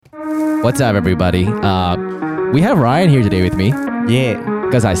What's up, everybody? We have Ryan here today with me Yeah.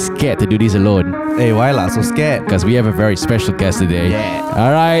 because I'm scared to do this alone Hey, why lah? So scared. because we have a very special guest today. Yeah.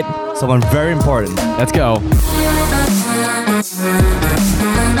 All right, Someone very important. let's go.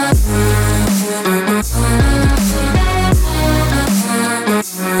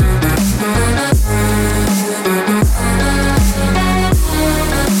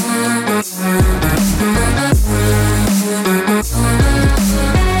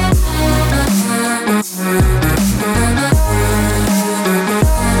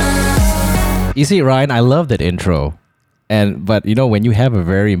 You see, Ryan, I love that intro. But you know, when you have a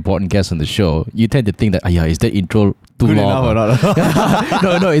very important guest on the show, you tend to think that, is that intro too Good long? enough or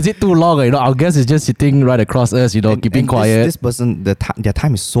not? No, is it too long? You know, our guest is just sitting right across us, keeping quiet. This person, their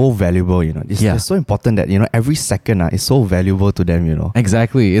time is so valuable, It's so important that, every second is so valuable to them,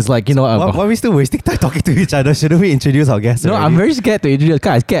 Exactly. It's like, Why are we still wasting time talking to each other? Shouldn't we introduce our guest? no, already? I'm very scared to introduce.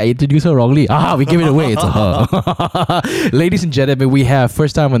 I scared I introduce her wrongly. We give it away. It's her. Ladies and gentlemen, we have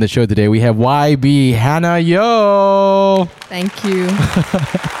first time on the show today. We have YB Hannah Yo. Thank you.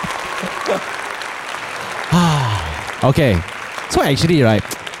 Okay, so actually, right.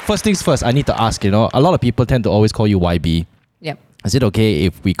 First things first, I need to ask. A lot of people tend to always call you YB. Yep. Is it okay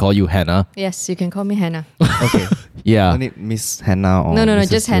if we call you Hannah? Yes, you can call me Hannah. Okay. Yeah. Don't need Miss Hannah or No, Mrs.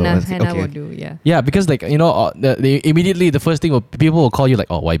 just Yo. Hannah. Let's- Hannah okay. will do, yeah. Yeah, because immediately the first thing people will call you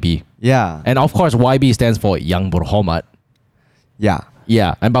YB, Yeah. and of course YB stands for Young Berhormat. Yeah.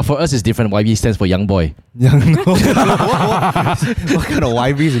 Yeah, but for us it's different. YB stands for Young Boy. what kind of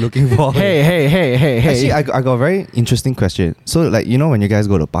YB is you looking for? Hey. Actually, I got a very interesting question. So, when you guys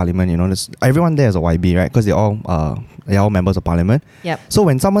go to Parliament, everyone there is a YB, right? Because they're all members of Parliament. Yep. So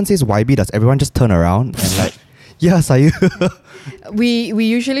when someone says YB, does everyone just turn around and yes, are you? We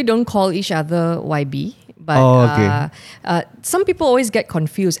usually don't call each other YB. But Oh, some people always get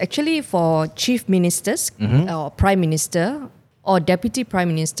confused. Actually, for chief ministers or prime minister or deputy prime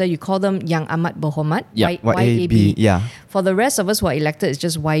minister, you call them Yang Amat Berhormat, Yeah, YAB, yeah. For the rest of us who are elected, it's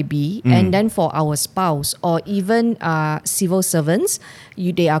just YB. And then for our spouse or even civil servants,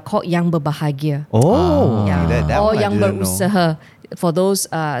 they are called Yang Berbahagia. Oh, Yeah. that Or one I Yang didn't know. Berusaha for those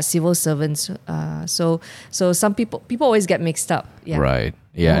civil servants. So some people always get mixed up. Yeah. Right.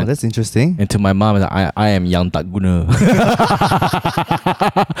 Yeah. Oh, that's interesting. And to my mom, I am Yang Tak Guna.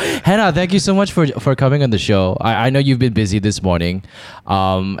 Hannah, thank you so much for coming on the show. I know you've been busy this morning.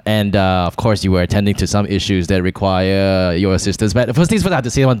 And of course, you were attending to some issues that require your assistance. But first things first, I have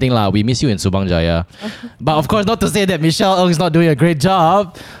to say one thing. We miss you in Subang Jaya. But of course, not to say that Michelle Ng is not doing a great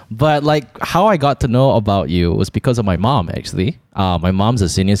job. But how I got to know about you was because of my mom, actually. My mom's a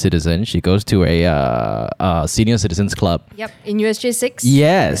senior citizen. She goes to a senior citizens club. Yep. In USJ 6.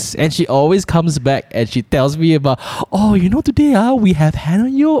 Yes, and she always comes back and she tells me about, today we have Hannah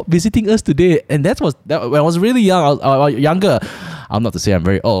Yo visiting us today, and when I was really young, I was younger. I'm not to say I'm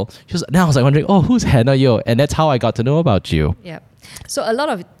very old. Now I was wondering, who's Hannah Yo, and that's how I got to know about you. Yep. So a lot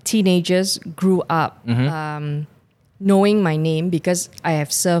of teenagers grew up knowing my name because I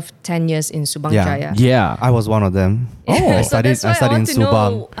have served 10 years in Subang Yeah. Jaya. Yeah. I was one of them. I So studied, that's why I I studied in want to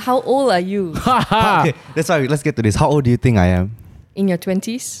Subang. know, how old are you? Okay, that's why let's get to this. How old do you think I am? In your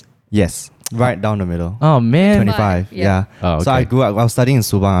 20s? Yes, right down the middle. Oh man. 25. Yeah. Yeah. Oh, So I okay. grew up. I was studying in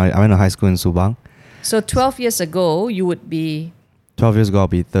Subang. I went to high school in Subang. So 12 years ago, you would be 12 years ago, I'll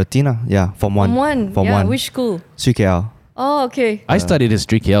be 13. Yeah, Form 1. Form 1. Form Yeah, 1. which school? CKL. Oh, okay. I studied in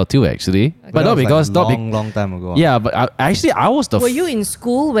Street KL too, actually, but not That was because long time ago. yeah, but I was the Were you in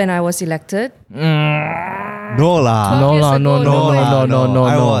school when I was elected? No lah. 12 years ago, no.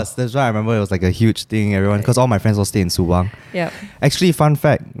 I was. That's why I remember it was like a huge thing. Everyone, because all my friends all stay in Subang. Yeah. Actually, fun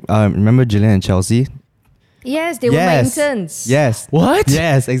fact. Remember Gillian and Chelsea? Yes, they were my interns. Yes. What?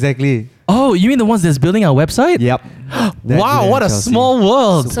 Yes, exactly. Oh, you mean the ones that's building our website? Yep. Wow, what a small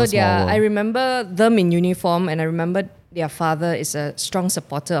world. Super So small world. I remember them in uniform, and I remember their father is a strong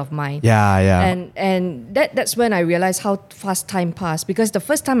supporter of mine. Yeah. And that's when I realized how fast time passed, because the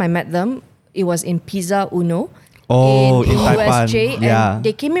first time I met them, it was in Pizza Uno. Oh, in USJ, Taipan. Yeah. and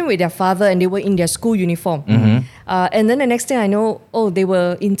they came in with their father, and they were in their school uniform. And then the next thing I know, they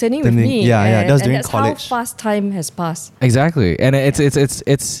were interning with me. Yeah. and, That was and during that's college. how fast time has passed. Exactly, and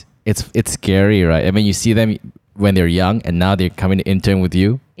it's scary, right? I mean, you see them when they're young, and now they're coming to intern with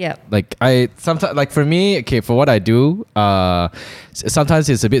you. Yeah. Sometimes for me, okay, for what I do, sometimes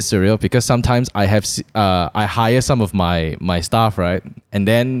it's a bit surreal because sometimes I hire some of my staff, right, and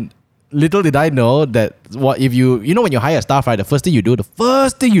then little did I know that what if you know when you hire a staff, right? The first thing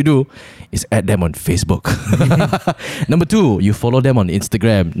you do is add them on Facebook. Number 2, you follow them on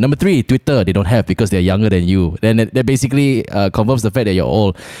Instagram. Number 3, Twitter. They don't have because they're younger than you. Then that basically confirms the fact that you're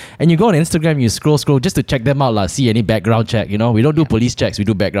old. And you go on Instagram, you scroll just to check them out, like, see any background check. You know, we don't do police checks, we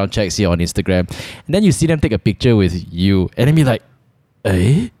do background checks here on Instagram. And then you see them take a picture with you, and then be like,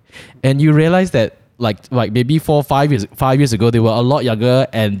 eh? And you realize that like maybe 5 years ago they were a lot younger,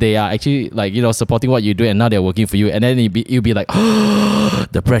 and they are actually like, you know, supporting what you do, and now they're working for you. And then you'll be like, oh,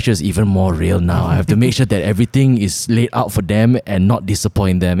 the pressure is even more real now. I have to make sure that everything is laid out for them and not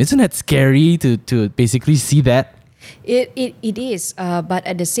disappoint them. Isn't that scary to basically see that? It is, but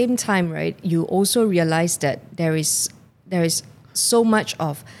at the same time, right, you also realize that there is so much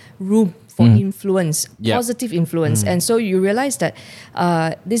of room for influence, Yep. positive influence. And so you realize that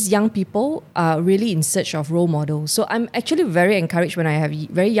these young people are really in search of role models. So I'm actually very encouraged when I have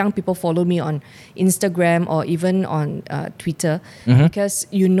very young people follow me on Instagram or even on Twitter, because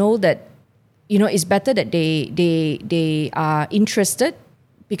you know that, you know, it's better that they are interested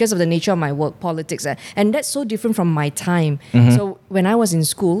because of the nature of my work, politics. And that's so different from my time. So when I was in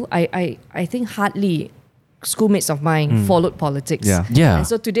school, I think hardly schoolmates of mine followed politics. Yeah. And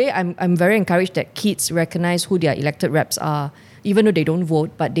so today I'm very encouraged that kids recognize who their elected reps are, even though they don't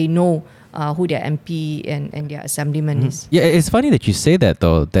vote, but they know who their MP and their assemblyman is. Yeah, it's funny that you say that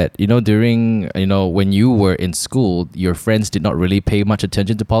though, that, you know, during, you know, when you were in school, your friends did not really pay much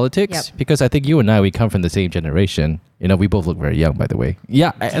attention to politics. Yep. Because I think you and I, we come from the same generation. You know, we both look very young, by the way.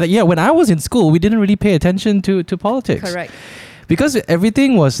 Yeah, when I was in school, we didn't really pay attention to politics. Correct. Because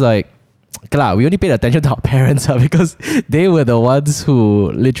everything was like, we only paid attention to our parents because they were the ones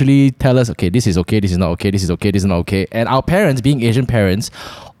who literally tell us, okay, this is okay, this is not okay, this is okay, this is not okay. And our parents, being Asian parents,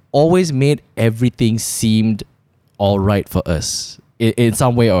 always made everything seemed all right for us in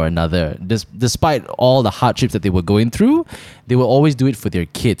some way or another. Despite all the hardships that they were going through, they will always do it for their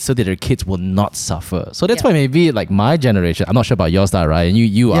kids so that their kids will not suffer. So that's why maybe like my generation, I'm not sure about your style, right? And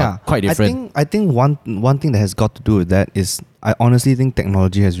you are quite different. I think one thing that has got to do with that is I honestly think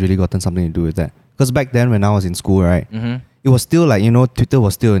technology has really gotten something to do with that. Because back then when I was in school, right, it was still like, you know, Twitter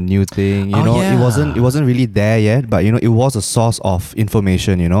was still a new thing. You know, yeah. it wasn't really there yet, but you know, it was a source of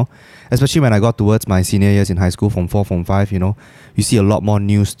information. You know, especially when I got towards my senior years in high school, Form 4, Form 5. You know, you see a lot more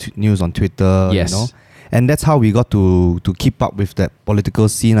news on Twitter. Yes. You know, and that's how we got to keep up with that political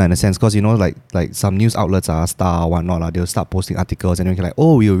scene in a sense. Because you know, like some news outlets are Star or whatnot, they'll start posting articles, and then you're like,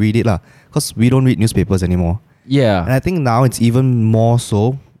 oh, we'll read it because we don't read newspapers anymore. Yeah. And I think now it's even more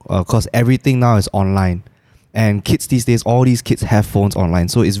so because everything now is online. And kids these days, all these kids have phones online.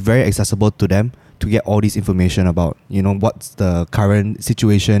 So it's very accessible to them to get all this information about, you know, what's the current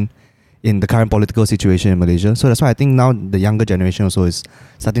situation in the current political situation in Malaysia. So that's why I think now the younger generation also is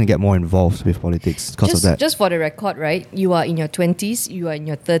starting to get more involved with politics because of that. Just for the record, right? You are in your 20s, you are in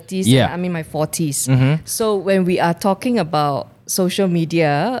your 30s, Yeah. and I'm in my 40s. So when we are talking about social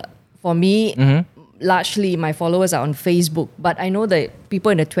media, for me, largely my followers are on Facebook. But I know that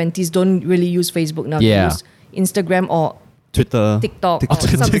people in the 20s don't really use Facebook now. Yeah. They use Instagram or Twitter. TikTok. TikTok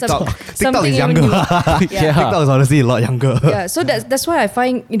Something is even younger. new. Yeah. TikTok is honestly a lot younger. Yeah, so that's why I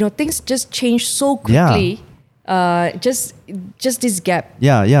find, you know, things just change so quickly. Just this gap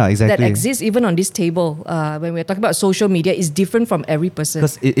Yeah, exactly. that exists even on this table when we're talking about social media is different from every person.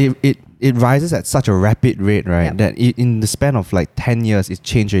 Because it rises at such a rapid rate, right? Yep. That in the span of like 10 years, it's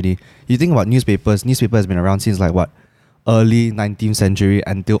changed already. You think about newspapers. Newspaper has been around since like what? Early 19th century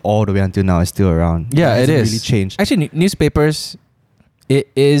until all the way until now. It's still around. Yeah, it hasn't is. really changed. Actually, newspapers, it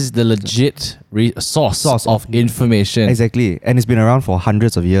is the legit source of information. Exactly. And it's been around for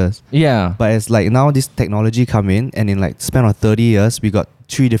hundreds of years. Yeah. But it's like now this technology come in, and in like span of 30 years, we got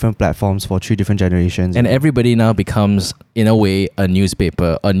 3 different platforms for 3 different generations. And everybody now becomes, in a way, a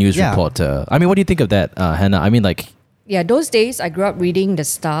newspaper, a news Yeah. reporter. I mean, what do you think of that, Hannah? I mean, like... Yeah, those days I grew up reading The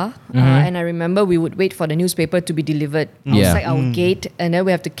Star, and I remember we would wait for the newspaper to be delivered Yeah. outside our gate, and then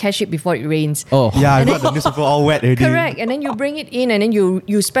we have to cash it before it rains. Oh. yeah, I And got the newspaper all wet already. Correct. And then you bring it in, and then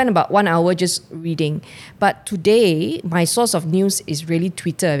you spend about 1 hour just reading. But today, my source of news is really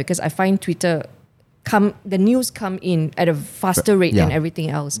Twitter, because I find Twitter the news come in at a faster rate Yeah. than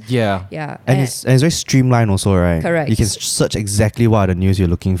everything else. Yeah. Yeah. And it's very streamlined also, right? Correct. You can search exactly what are the news you're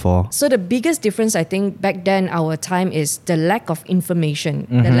looking for. So the biggest difference, I think, back then, our time is the lack of information,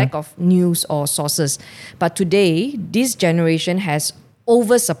 the lack of news or sources. But today, this generation has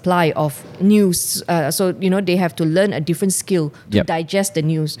oversupply of news. So, you know, they have to learn a different skill to Yep. digest the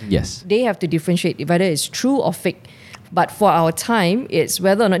news. Yes. They have to differentiate whether it's true or fake. But for our time, it's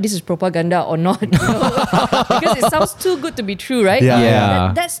whether or not this is propaganda or not. Because it sounds too good to be true, right?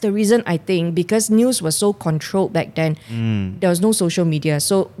 Yeah. That's the reason, I think, because news was so controlled back then. There was no social media.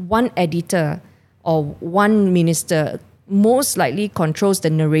 So one editor or one minister most likely controls the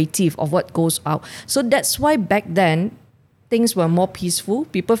narrative of what goes out. So that's why back then, things were more peaceful.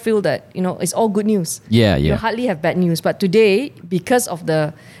 People feel that, it's all good news. Yeah, You yeah. hardly have bad news. But today, because of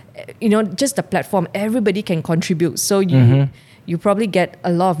the, just the platform, everybody can contribute. So you probably get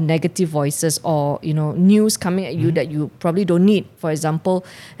a lot of negative voices or, news coming at you that you probably don't need. For example,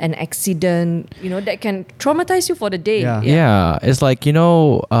 an accident, that can traumatize you for the day. Yeah. Yeah, it's like,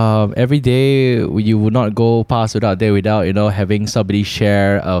 every day you would not go past without having somebody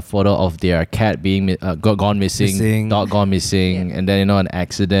share a photo of their cat being gone missing, dog gone missing, and then, an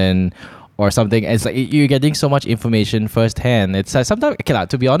accident or something. It's like you're getting so much information firsthand. It's like sometimes,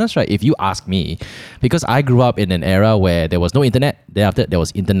 to be honest, right, if you ask me, because I grew up in an era where there was no internet, then after that there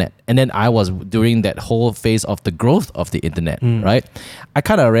was internet. And then I was during that whole phase of the growth of the internet, right? I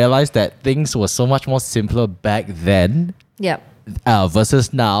kind of realized that things were so much more simpler back then Yeah.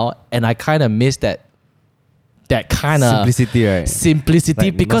 Versus now. And I kind of miss that kind of Simplicity, right? simplicity,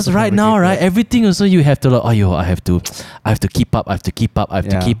 Like, because not so right now, right, complicated. everything also you have to like, I have to keep up, I have to keep up,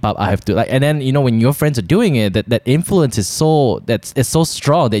 and then when your friends are doing it, that influence is it's so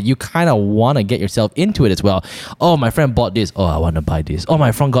strong that you kind of want to get yourself into it as well. Oh, my friend bought this, I want to buy this. Oh,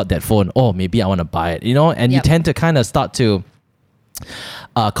 my friend got that phone, maybe I want to buy it, and you Yep. tend to kind of start to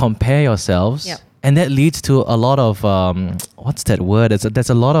compare yourselves. Yep. And that leads to a lot of what's that word? There's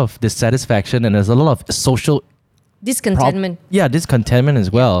a lot of dissatisfaction, and there's a lot of social Discontentment. discontentment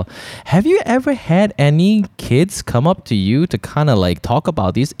as well. Have you ever had any kids come up to you to kind of like talk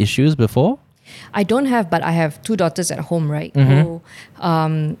about these issues before? I don't have, but I have two daughters at home, right? Who,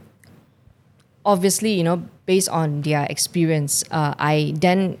 obviously, based on their experience, I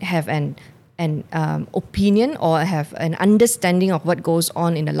then have an opinion or have an understanding of what goes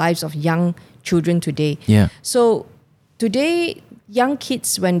on in the lives of young children today. Yeah. So today, young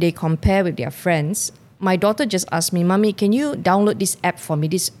kids, when they compare with their friends, my daughter just asked me, "Mommy, can you download this app for me?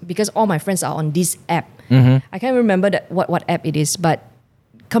 Because all my friends are on this app." I can't remember what app it is, but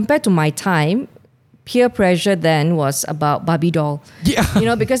compared to my time, peer pressure then was about Barbie doll. Yeah.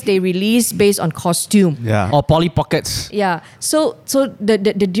 Because they release based on costume. Yeah. Or Polly Pockets. Yeah. So the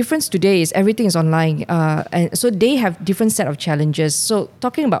difference today is everything is online. And so they have different set of challenges. So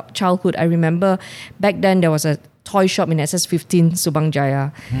talking about childhood, I remember back then there was a toy shop in SS15 Subang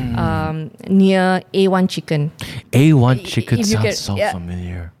Jaya near A1 Chicken. A1 Chicken If you sounds can- so yeah.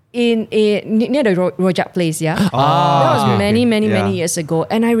 familiar. Near the Rojak place, yeah. That was okay. many Yeah. years ago.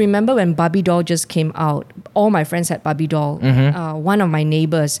 And I remember when Barbie doll just came out, all my friends had Barbie doll. One of my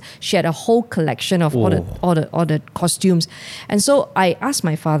neighbors, she had a whole collection of all the costumes. And so I asked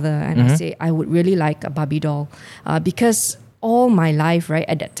my father, and I say, I would really like a Barbie doll because all my life, right,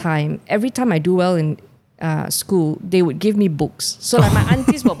 at that time, every time I do well in school, they would give me books. So like my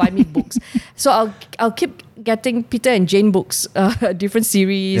aunties will buy me books. So I'll keep getting Peter and Jane books, different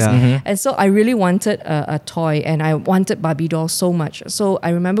series. Yeah. And so I really wanted a toy, and I wanted Barbie doll so much. So I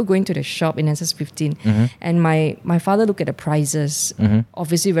remember going to the shop in SS15, and my father looked at the prices,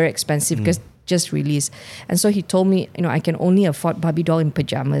 obviously very expensive because just released. And so he told me, I can only afford Barbie doll in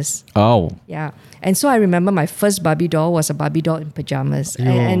pajamas. Oh. Yeah. And so I remember my first Barbie doll was a Barbie doll in pajamas.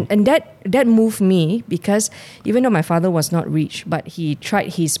 And that moved me because even though my father was not rich, but he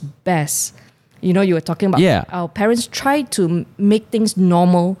tried his best. You were talking about our parents tried to make things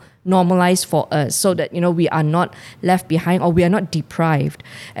normalized for us so that, we are not left behind or we are not deprived.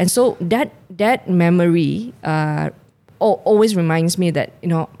 And so that memory always reminds me that,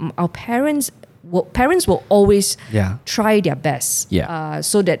 our parents will always try their best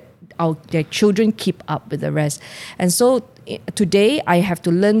so that their children keep up with the rest. And so today I have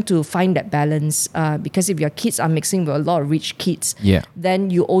to learn to find that balance because if your kids are mixing with a lot of rich kids, then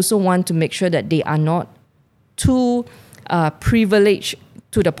you also want to make sure that they are not too privileged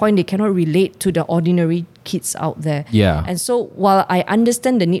to the point they cannot relate to the ordinary kids out there. Yeah. And so while I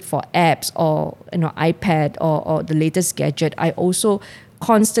understand the need for apps or iPad or the latest gadget, I also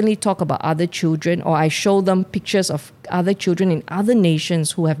constantly talk about other children, or I show them pictures of other children in other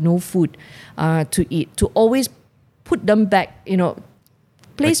nations who have no food to eat, to always put them back,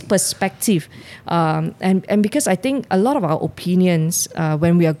 place perspective. And because I think a lot of our opinions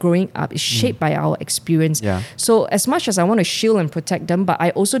when we are growing up is shaped by our experience. Yeah. So as much as I want to shield and protect them, but I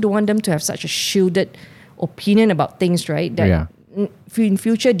also don't want them to have such a shielded opinion about things, right? That in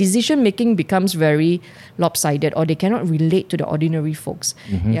future decision making becomes very lopsided, or they cannot relate to the ordinary folks.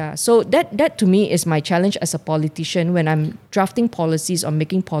 Yeah, so that to me is my challenge as a politician. When I'm drafting policies or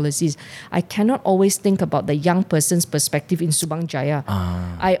making policies, I cannot always think about the young person's perspective in Subang Jaya.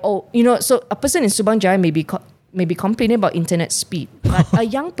 So a person in Subang Jaya may be complaining about internet speed, but a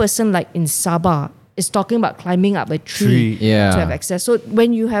young person like in Sabah is talking about climbing up a tree Yeah. to have access. So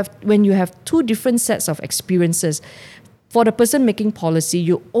when you have two different sets of experiences, for the person making policy,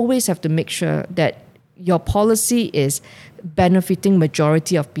 you always have to make sure that your policy is benefiting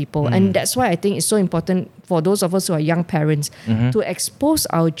majority of people. And that's why I think it's so important for those of us who are young parents to expose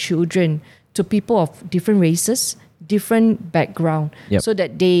our children to people of different races, different background, Yep. so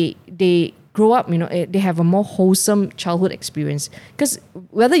that they grow up, they have a more wholesome childhood experience. Because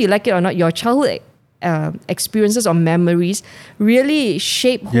whether you like it or not, your childhood experiences or memories really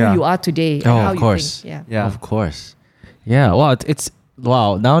shape who Yeah. you are today. Oh, and how of you course. think. Yeah. Of course. Yeah. Well, it's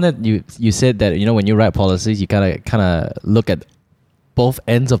wow. Now that you said that, when you write policies, you kind of look at both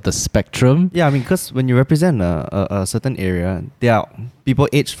ends of the spectrum. Yeah, I mean, because when you represent a certain area, there are people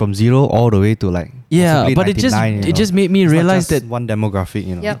aged from 0 all the way to like Yeah, possibly but it 99, just made me It's not realize just that one demographic,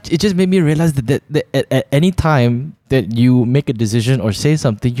 Yep. it just made me realize that at any time that you make a decision or say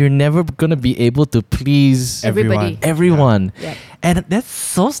something, you're never gonna be able to please Everybody. everyone. Yeah. And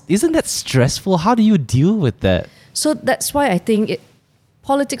isn't that stressful? How do you deal with that? So that's why I think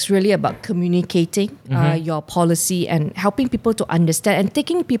politics really about communicating your policy and helping people to understand and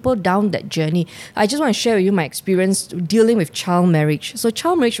taking people down that journey. I just want to share with you my experience dealing with child marriage. So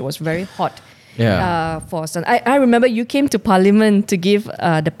child marriage was very hot. Yeah. For some, I remember you came to Parliament to give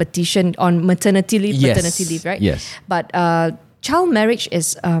the petition on maternity leave, paternity leave, right? Yes. But child marriage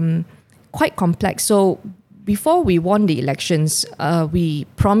is quite complex. So before we won the elections, we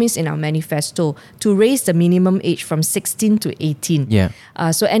promised in our manifesto to raise the minimum age from 16 to 18. Yeah.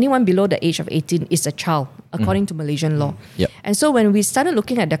 So anyone below the age of 18 is a child, according to Malaysian law. Yep. And so when we started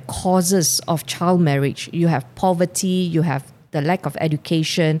looking at the causes of child marriage, you have poverty, you have the lack of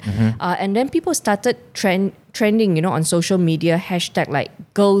education, and then people started trending, on social media, hashtag like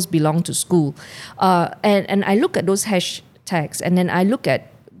girls belong to school. And I look at those hashtags and then I look at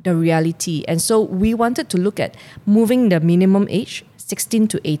the reality. And so we wanted to look at moving the minimum age 16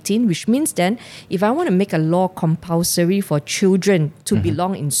 to 18, which means then if I want to make a law compulsory for children to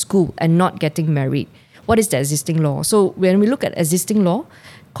belong in school and not getting married, what is the existing law? So when we look at existing law,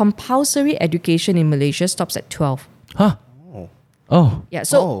 compulsory education in Malaysia stops at 12. Huh? Oh. Yeah,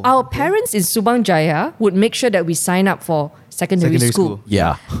 so Oh, our parents in Subang Jaya would make sure that we sign up for secondary school.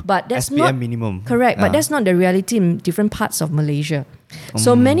 Yeah. But that's SPM not minimum. correct. But Yeah. that's not the reality in different parts of Malaysia.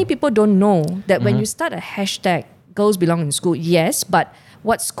 So many people don't know that when you start a hashtag girls belong in school, yes, but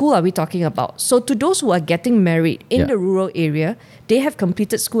what school are we talking about? So to those who are getting married in Yeah. the rural area, they have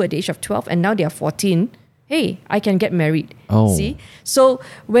completed school at the age of 12 and now they are 14. Hey, I can get married. Oh. See? So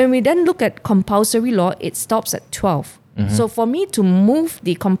when we then look at compulsory law, it stops at 12. So for me to move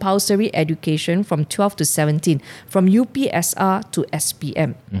the compulsory education from 12 to 17, from UPSR to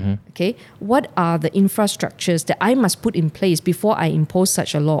SPM, okay, what are the infrastructures that I must put in place before I impose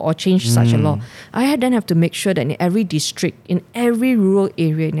such a law or change such a law? I then have to make sure that in every district, in every rural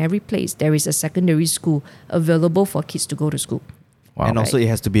area, in every place, there is a secondary school available for kids to go to school. Wow. And also it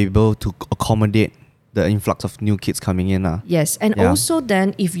has to be able to accommodate the influx of new kids coming in. Yes, and Yeah. also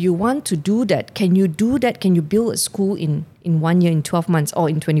then if you want to do that, can you do that? Can you build a school in 1 year, in 12 months or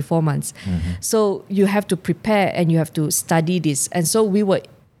in 24 months? So you have to prepare and you have to study this. And so we were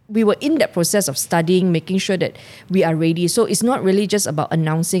in that process of studying, making sure that we are ready. So it's not really just about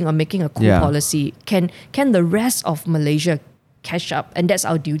announcing or making a cool Yeah. policy. Can the rest of Malaysia catch up? And that's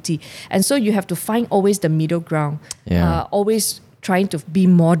our duty. And so you have to find always the middle ground. Yeah. Always trying to be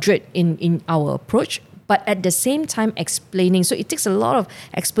moderate in our approach, but at the same time explaining. So it takes a lot of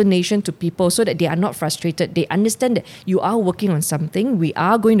explanation to people so that they are not frustrated. They understand that you are working on something. We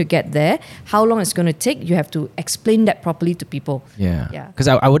are going to get there. How long it's going to take, you have to explain that properly to people. Yeah. Yeah. Because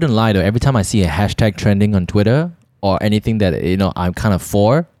I wouldn't lie though. Every time I see a hashtag trending on Twitter or anything that I'm kind of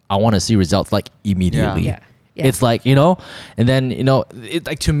for, I want to see results like immediately. Yeah. Yeah. It's like, and then, it,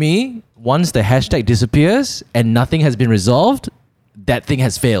 like to me, once the hashtag disappears and nothing has been resolved, that thing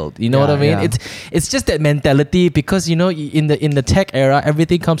has failed. You know what I mean? Yeah. It's just that mentality because in the tech era,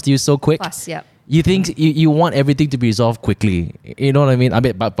 everything comes to you so quick. Fast, yeah. You think you want everything to be resolved quickly. You know what I mean?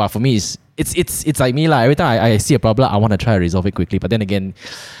 But for me, it's like me lah. Every time I see a problem, I want to try to resolve it quickly. But then again,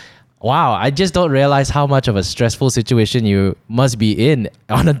 Wow, I just don't realize how much of a stressful situation you must be in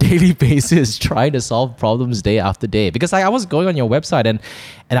on a daily basis trying to solve problems day after day. Because I was going on your website and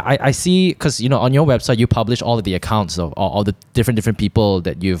I see, because on your website you publish all of the accounts of all the different people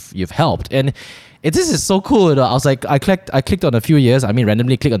that you've helped, and this is so cool. I was like, I clicked on a few years. I mean,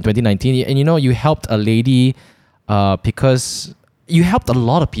 randomly clicked on 2019, and you helped a lady because you helped a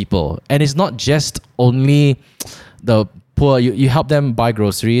lot of people, and it's not just only the poor. You help them buy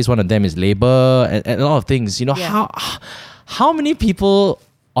groceries. One of them is labor and a lot of things. How many people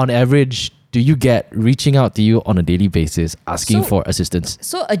on average do you get reaching out to you on a daily basis asking for assistance?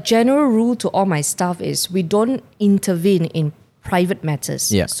 So a general rule to all my staff is we don't intervene in private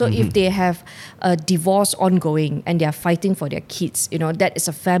matters. Yeah. So if they have a divorce ongoing and they are fighting for their kids, that is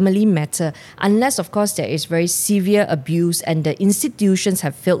a family matter. Unless, of course, there is very severe abuse and the institutions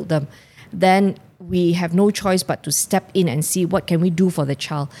have failed them, then we have no choice but to step in and see what can we do for the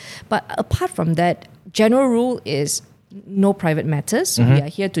child. But apart from that, general rule is no private matters. We are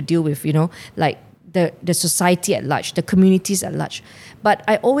here to deal with, like the society at large, the communities at large. But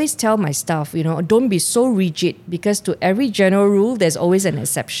I always tell my staff, don't be so rigid, because to every general rule, there's always an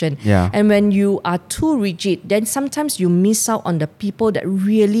exception. Yeah. And when you are too rigid, then sometimes you miss out on the people that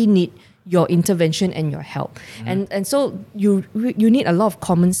really need your intervention and your help. And so you need a lot of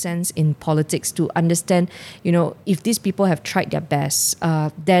common sense in politics to understand, if these people have tried their best,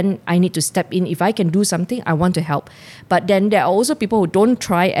 then I need to step in. If I can do something, I want to help. But then there are also people who don't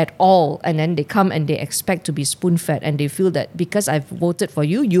try at all, and then they come and they expect to be spoon-fed, and they feel that because I've voted for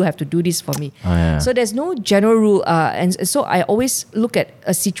you, you have to do this for me. Oh, yeah. So there's no general rule, and so I always look at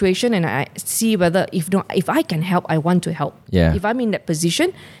a situation and I see whether if I can help, I want to help. Yeah. If I'm in that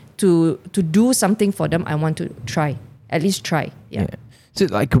position to do something for them, I want to try. At least try. Yeah. So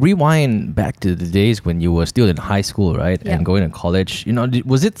like rewind back to the days when you were still in high school, right? Yeah. And going to college,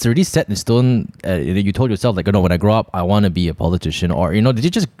 was it already set in stone? You told yourself like, when I grow up, I want to be a politician, or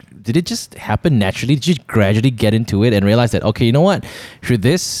did it just happen naturally? Did you gradually get into it and realize that, okay, you know what, through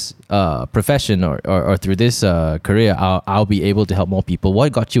this profession or through this career, I'll be able to help more people?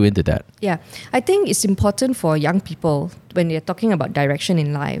 What got you into that? Yeah, I think it's important for young people when they're talking about direction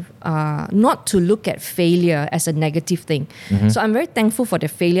in life, not to look at failure as a negative thing. So I'm very thankful for the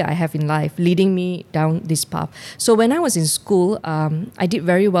failure I have in life, leading me down this path. So when I was in school, I did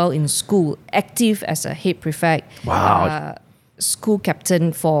very well in school, active as a head prefect. Wow. School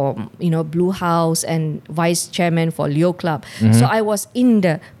captain for Blue House and vice chairman for Leo Club. So I was in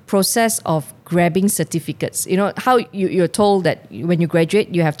the process of grabbing certificates. How you're told that when you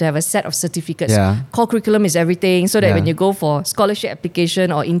graduate, you have to have a set of certificates. Yeah. Core curriculum is everything, so that Yeah. when you go for scholarship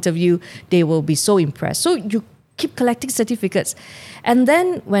application or interview, they will be so impressed. So you keep collecting certificates. And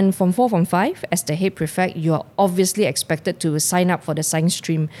then when Form 4, Form 5, as the head prefect, you're obviously expected to sign up for the science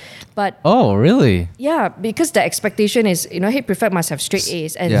stream. But Oh, really? yeah, because the expectation is, head prefect must have straight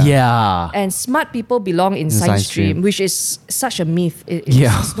A's. And Yeah. and smart people belong in science science stream, stream. which is such a myth.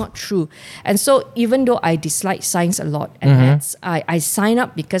 It's not true. And so even though I dislike science a lot and maths, I sign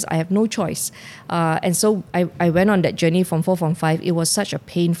up because I have no choice. And so I went on that journey from 4, from 5. It was such a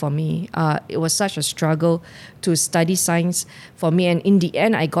pain for me. It was such a struggle to study science for me. And in the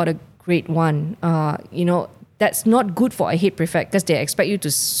end, I got a grade 1. That's not good for a head prefect because they expect you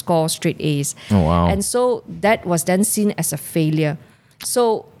to score straight A's. Oh, wow. And so that was then seen as a failure.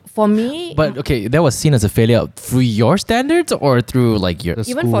 So for me, But okay, that was seen as a failure through your standards or through like your...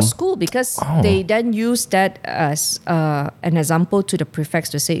 even for school, because they then use that as an example to the prefects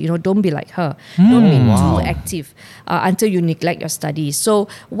to say, don't be like her. Don't be too active until you neglect your studies. So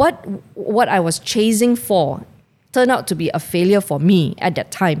what I was chasing for turned out to be a failure for me at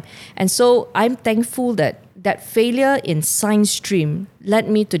that time. And so I'm thankful that failure in science stream led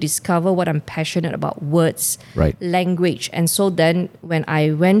me to discover what I'm passionate about: words, Right. language. And so then when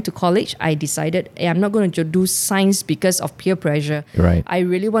I went to college, I decided, I'm not going to do science because of peer pressure. Right. I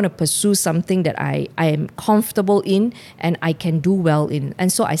really want to pursue something that I am comfortable in and I can do well in.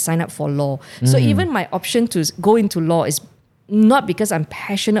 And so I signed up for law. So even my option to go into law is not because I'm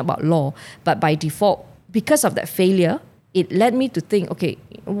passionate about law, but by default, because of that failure, it led me to think, okay,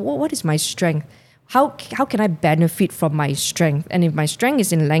 what is my strength? How can I benefit from my strength? And if my strength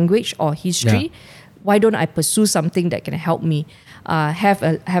is in language or history, why don't I pursue something that can help me have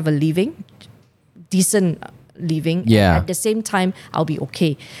a living, decent living. Yeah. At the same time, I'll be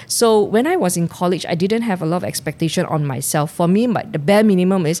okay. So when I was in college, I didn't have a lot of expectation on myself. For me, the bare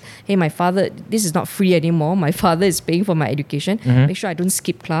minimum is, hey, my father, this is not free anymore. My father is paying for my education. Make sure I don't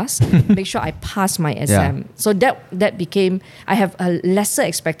skip class. Make sure I pass my exam. So that became, I have a lesser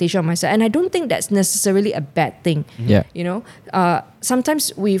expectation of myself. And I don't think that's necessarily a bad thing. Yeah. You know,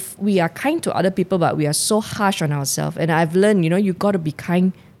 sometimes we are kind to other people, but we are so harsh on ourselves. And I've learned, you got to be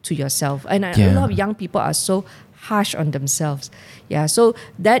kind to yourself. And a lot of young people are so harsh on themselves. Yeah. So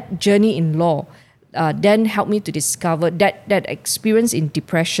that journey in law then helped me to discover that experience in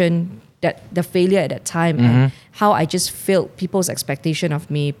depression, that the failure at that time, and how I just failed people's expectation of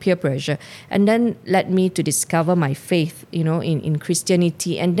me, peer pressure, and then led me to discover my faith, in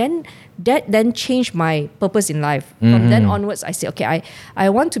Christianity, and then that then changed my purpose in life. From then onwards, I said, okay, I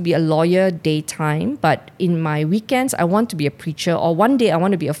want to be a lawyer daytime, but in my weekends, I want to be a preacher, or one day I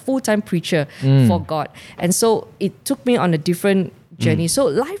want to be a full-time preacher for God. And so it took me on a different journey. So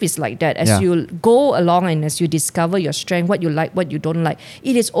life is like that. As you go along and as you discover your strength, what you like, what you don't like,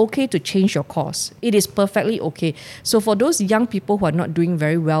 it is okay to change your course. It is perfectly okay. So for those young people who are not doing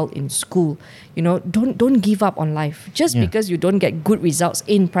very well in school, don't give up on life. Just because you don't get good results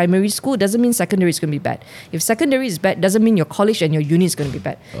in primary school doesn't mean secondary is going to be bad. If secondary is bad, doesn't mean your college and your uni is going to be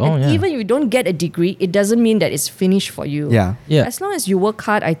bad. Even if you don't get a degree, it doesn't mean that it's finished for you. Yeah. As long as you work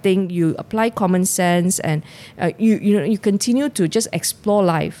hard, I think you apply common sense and you continue to just explore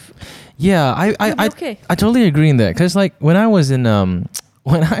life. Yeah, I totally agree in that, because like when I was in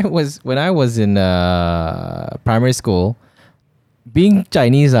primary school, being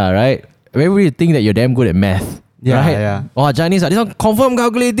Chinese, right? Everybody think that you're damn good at math. Yeah, right? yeah. Oh, Chinese, this one confirm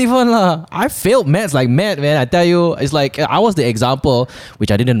calculative one lah. I failed maths like mad, man. I tell you, it's like I was the example, which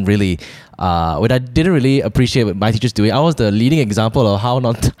I didn't really appreciate what my teachers doing. I was the leading example of how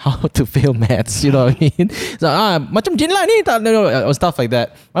to fail maths. You know what I mean? So macam jin lah ni, or stuff like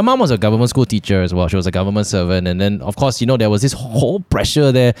that. My mom was a government school teacher as well. She was a government servant, and then of course there was this whole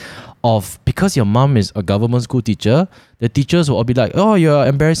pressure there of, because your mom is a government school teacher, the teachers will all be like, oh, you're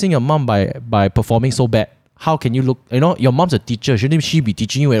embarrassing your mom by performing so bad. How can you look, your mom's a teacher, shouldn't she be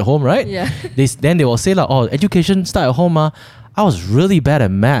teaching you at home, right? Yeah. Then they will say like, oh, education start at home. I was really bad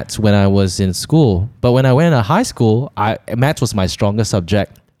at maths when I was in school. But when I went to high school, maths was my strongest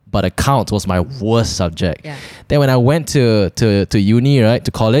subject, but accounts was my worst subject. Yeah. Then when I went to uni, right,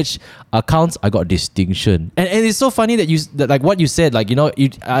 to college, accounts, I got distinction. And it's so funny that like what you said, like,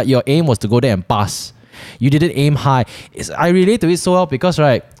 your aim was to go there and pass. You didn't aim high. I relate to it so well because,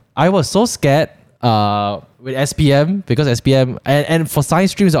 right, I was so scared with SPM, because SPM and for science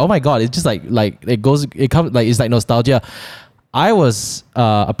streams, oh my god, it's just like it comes like, it's like nostalgia. I was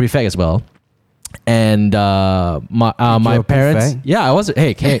a prefect as well, and my parents, prefect? yeah, I was.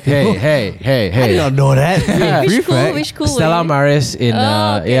 Hey, I did not know that. Yeah. Which school? Stella Maris in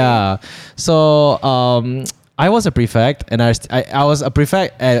okay. yeah. So I was a prefect, and I was a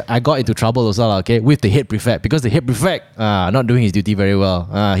prefect, and I got into trouble as well, okay, with the head prefect, because the head prefect not doing his duty very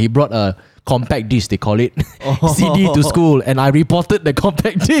well. He brought a compact disc, they call it, CD to school, and I reported the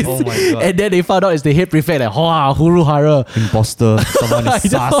compact disc. Oh my God. And then they found out it's the head prefect, like, huru hara. Imposter. Someone is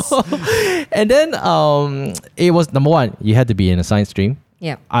sus. And then it was, number one, you had to be in a science stream.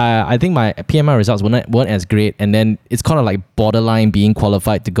 Yeah. I think my PMI results weren't as great, and then it's kind of like borderline being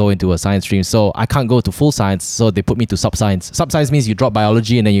qualified to go into a science stream. So I can't go to full science, so they put me to sub-science. Sub-science means you drop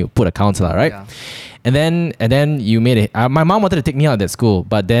biology and then you put a counselor, right? Yeah. And then you made it. My mom wanted to take me out of that school,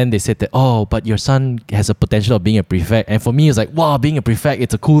 but then they said that, oh, but your son has a potential of being a prefect. And for me, it's like, wow, being a prefect,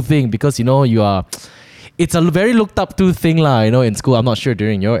 it's a cool thing, because you are. It's a very looked up to thing lah, in school. I'm not sure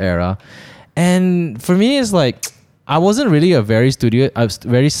during your era. And for me, it's like, I wasn't really a very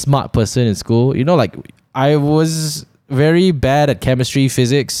smart person in school. Like I was very bad at chemistry,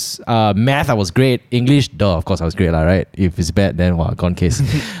 physics, math. I was great. English, of course I was great, right? If it's bad, then gone case.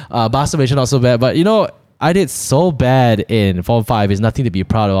 Masturbation not so bad, but I did so bad in Form 5. It's nothing to be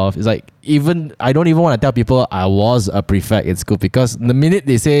proud of. It's like, I don't even want to tell people I was a prefect in school, because the minute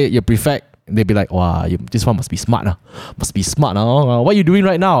they say you're prefect, they'll be like, wow, this one must be smart now. Must be smart now. What are you doing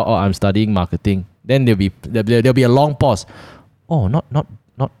right now? Oh, I'm studying marketing. Then there'll be a long pause. Oh, not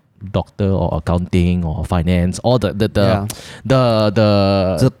doctor or accounting or finance, or the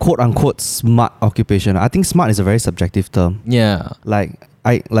quote unquote smart occupation. I think smart is a very subjective term. Yeah. Like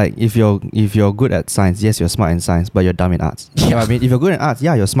if you're good at science, yes, you're smart in science, but you're dumb in arts. You know what I mean? If you're good in arts,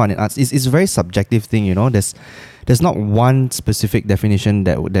 yeah, you're smart in arts. It's a very subjective thing, There's not one specific definition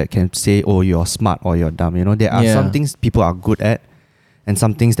that can say, oh, you're smart or you're dumb. There are some things people are good at, and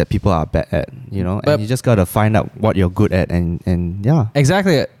some things that people are bad at, But- and you just gotta find out what you're good at, and yeah.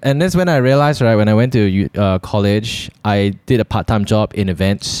 Exactly. And that's when I realized, right, when I went to college, I did a part-time job in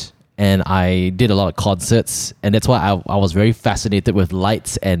events and I did a lot of concerts. And that's why I was very fascinated with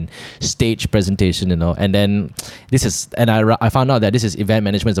lights and stage presentation, And then I found out that this is event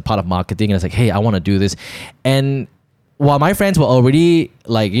management as a part of marketing. And I was like, hey, I want to do this. And while my friends were already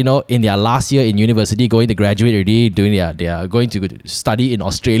in their last year in university, going to graduate already, they are going to study in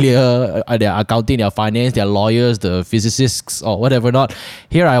Australia, their accounting, their finance, their lawyers, the physicists or whatever not.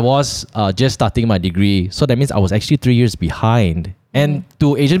 Here I was just starting my degree. So that means I was actually 3 years behind. And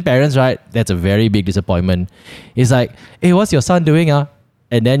to Asian parents, right, that's a very big disappointment. It's like, hey, what's your son doing?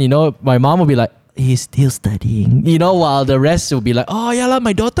 And then, my mom will be like, he's still studying, while the rest will be like, oh yeah,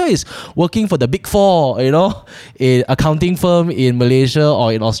 my daughter is working for the Big Four, in accounting firm in Malaysia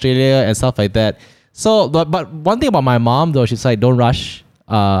or in Australia and stuff like that. So, but one thing about my mom though, she's like, don't rush,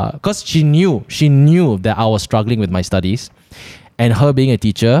 because she knew that I was struggling with my studies, and her being a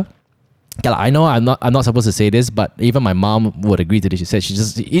teacher. Yeah, I know I'm not supposed to say this, but even my mom would agree to this. She said she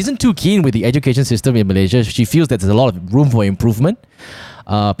just isn't too keen with the education system in Malaysia. She feels that there's a lot of room for improvement.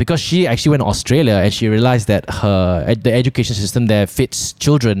 Because she actually went to Australia and she realized that the education system there fits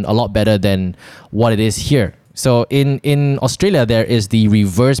children a lot better than what it is here. So in Australia, there is the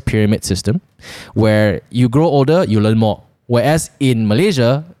reverse pyramid system where you grow older, you learn more. Whereas in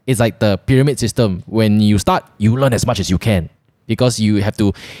Malaysia, it's like the pyramid system. When you start, you learn as much as you can. Because you have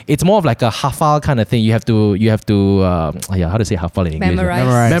to, it's more of like a hafal kind of thing. You have to, how to say hafal in English?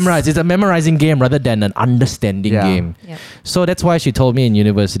 Memorize. It's a memorizing game rather than an understanding game. Yeah. So that's why she told me in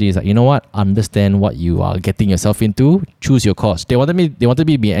university, is like, you know what? Understand what you are getting yourself into. Choose your course. They wanted me to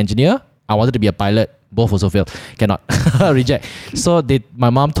be an engineer. I wanted to be a pilot. Both also failed. Cannot. Reject. So my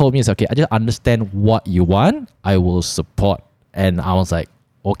mom told me, it's okay, I just understand what you want. I will support. And I was like,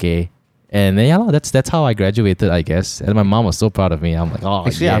 okay. And then that's how I graduated, I guess. And my mom was so proud of me. I'm like, oh,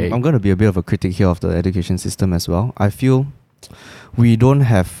 Actually, yay. I'm going to be a bit of a critic here of the education system as well. I feel we don't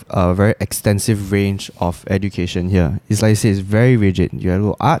have a very extensive range of education here. It's like I say, it's very rigid. You have to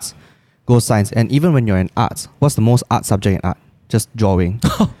go arts, go science. And even when you're in arts, what's the most art subject in art? Just drawing.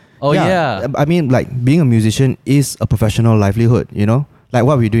 Oh, yeah. I mean, like, being a musician is a professional livelihood, Like,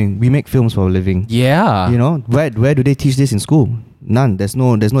 what we're doing, we make films for a living. Yeah. Where do they teach this in school? None. There's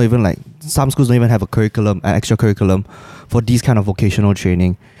no even like, some schools don't even have an extra curriculum for these kind of vocational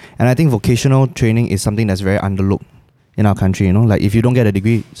training. And I think vocational training is something that's very underlooked in our country, Like, if you don't get a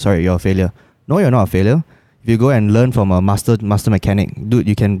degree, sorry, you're a failure. No, you're not a failure. If you go and learn from a master mechanic, dude,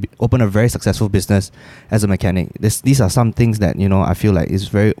 you can open a very successful business as a mechanic. These are some things that, I feel like is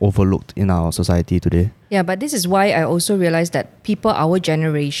very overlooked in our society today. Yeah, but this is why I also realized that people our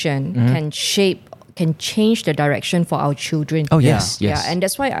generation can change the direction for our children. Oh, yes. Yeah, and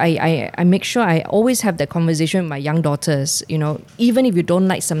that's why I make sure I always have that conversation with my young daughters. Even if you don't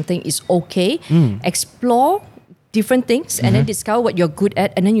like something, it's okay. Explore different things and then discover what you're good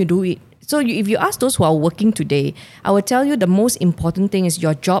at, and then you do it. So if you ask those who are working today, I will tell you the most important thing is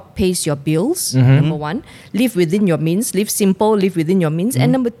your job pays your bills, number one. Live within your means. Live simple, live within your means.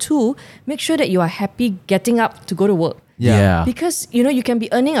 And number two, make sure that you are happy getting up to go to work. Yeah. Because, you can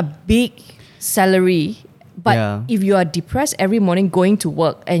be earning a big salary, but if you are depressed every morning going to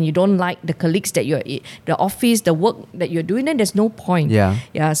work and you don't like the colleagues that you're in, the office, the work that you're doing, then there's no point.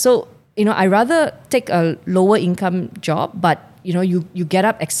 Yeah. So, I rather take a lower income job, but you get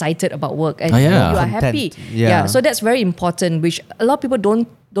up excited about work and you are happy. Yeah. So that's very important, which a lot of people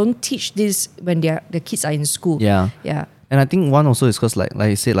don't teach this when the kids are in school. Yeah. And I think one also is because like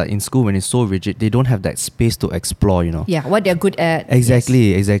you said, like in school when it's so rigid, they don't have that space to explore, Yeah, what they're good at.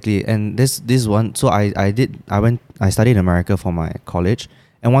 Exactly. And this one, so I studied in America for my college.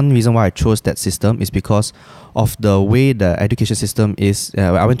 And one reason why I chose that system is because of the way the education system is.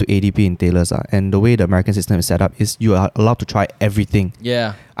 I went to ADP in Taylor's, and the way the American system is set up is you are allowed to try everything.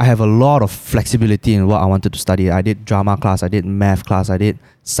 Yeah. I have a lot of flexibility in what I wanted to study. I did drama class, I did math class, I did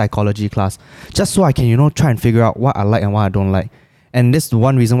psychology class, just so I can, try and figure out what I like and what I don't like. And this is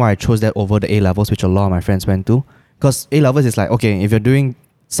one reason why I chose that over the A-levels, which a lot of my friends went to. Because A-levels is like, okay, if you're doing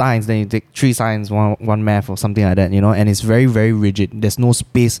science, then you take 3 science, one math or something like that, and it's very, very rigid. There's no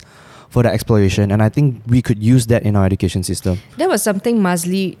space for the exploration, and I think we could use that in our education system. That was something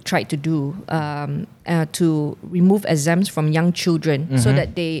Masli tried to do, to remove exams from young children so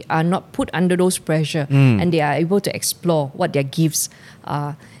that they are not put under those pressure and they are able to explore what their gifts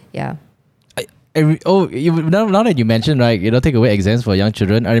are. Yeah. Now that you mentioned, right, take away exams for young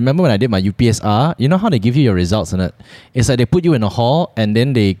children. I remember when I did my UPSR. You know how they give you your results in it? It's like they put you in a hall and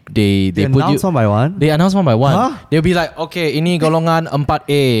then they put you announce one by one. They announce one by one. Huh? They'll be like, okay, ini golongan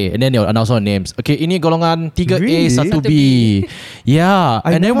 4A, and then they'll announce all the names. Okay, ini golongan 3A, Really? 1B. Yeah,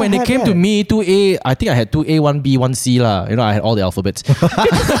 I and then never when it had came to that. me, 2A, I think I had 2A, 1B, 1C lah. I had all the alphabets.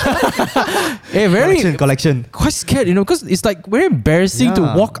 Collection. Quite scared, because it's like very embarrassing to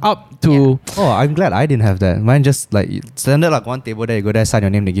Yeah. walk up to. Oh, I'm glad I didn't have that. Mine just like standard, like one table there. You go there, sign your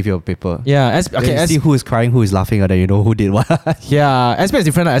name, they give you a paper. Yeah, Then you see who is crying, who is laughing, and then you know who did what. yeah, SP is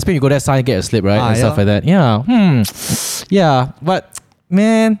different. SP you go there, sign, get a slip, right, and stuff yeah. like that. Yeah, yeah, but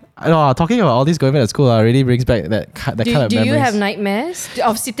man, talking about all this going back to school, really brings back that kind of Do memories. you have nightmares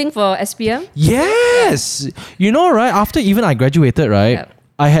of sitting for SPM? Yes, right after even I graduated, right,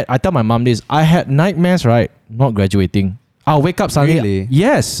 Yep. I tell my mom this. I had nightmares, right, not graduating. I'll wake up suddenly. Really?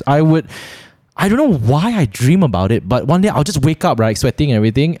 Yes, I would. I don't know why I dream about it, but one day I'll just wake up, right, sweating and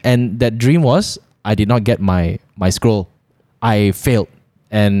everything, and that dream was I did not get my scroll. I failed.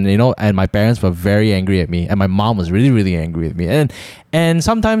 And and my parents were very angry at me, and my mom was really, really angry at me. And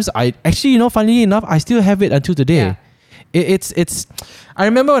sometimes I actually, funnily enough, I still have it until today. Yeah. It's. I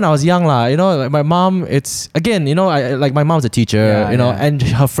remember when I was young, lah. Like my mom. It's again, like my mom's a teacher, Yeah, yeah. and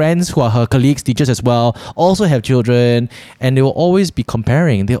her friends who are her colleagues, teachers as well, also have children, and they will always be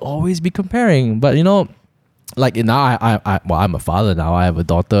comparing. They'll always be comparing, but like now I'm a father now. I have a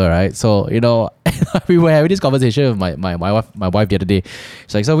daughter, right? So we were having this conversation with my wife the other day.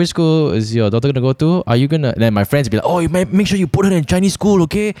 She's like, so which school is your daughter gonna go to? Are you gonna? And then my friends be like, oh, you make sure you put her in Chinese school,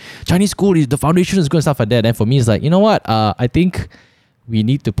 okay? Chinese school is the foundation is good and stuff like that. And for me, it's like, you know what? I think we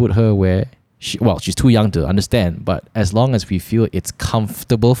need to put her where she's too young to understand. But as long as we feel it's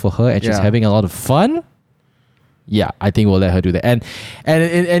comfortable for her and she's Yeah. having a lot of fun. Yeah, I think we'll let her do that. And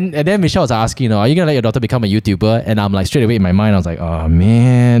then Michelle was asking, are you gonna let your daughter become a YouTuber? And I'm like, straight away in my mind, I was like, oh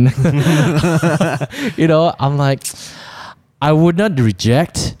man. I'm like, I would not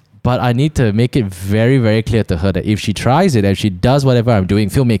reject, but I need to make it very, very clear to her that if she tries it, if she does whatever I'm doing,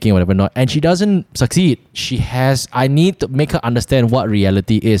 filmmaking, whatever not, and she doesn't succeed, I need to make her understand what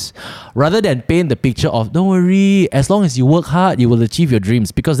reality is. Rather than paint the picture of, don't worry, as long as you work hard, you will achieve your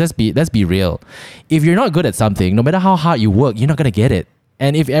dreams. Because let's be real. If you're not good at something, no matter how hard you work, you're not going to get it.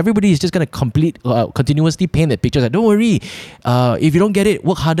 And if everybody is just going to continuously paint that picture, like, don't worry, if you don't get it,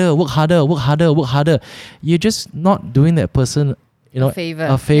 work harder, work harder, work harder, work harder, you're just not doing that person a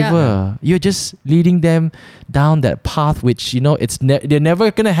favor. Yeah. You're just leading them down that path, which they're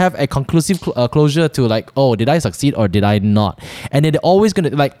never gonna have a conclusive closure to, like, oh, did I succeed or did I not? And they're always gonna,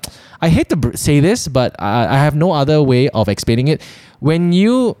 like, I hate to say this, but I have no other way of explaining it. When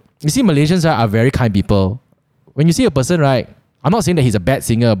you see, Malaysians are very kind people. When you see a person, right, I'm not saying that he's a bad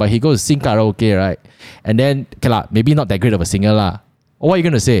singer, but he goes to sing karaoke, right, and then maybe not that great of a singer lah. What are you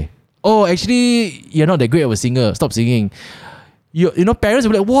gonna say? Oh, actually, you're not that great of a singer. Stop singing. Parents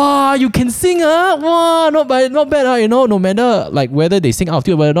will be like, wow, you can sing, wow, not bad, no matter like whether they sing out of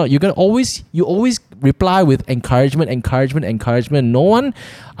tune or whether or not, you always reply with encouragement. No one,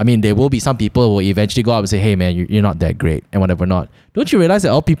 there will be some people who will eventually go up and say, hey man, you're not that great and whatever not. Don't you realize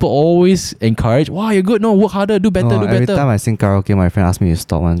that all people always encourage, wow, you're good, no, work harder, do better, do better. Every time I sing karaoke, my friend asks me to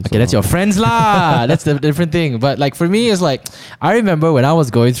stop once. Okay, that's your friends lah. That's the different thing. But like for me, it's like, I remember when I was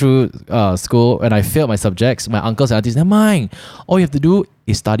going through school and I failed my subjects, my uncles and aunties, never mind. All you have to do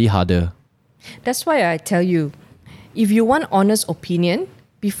is study harder. That's why I tell you, if you want honest opinion,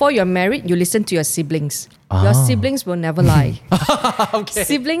 before you're married, you listen to your siblings. Your siblings will never lie. Okay.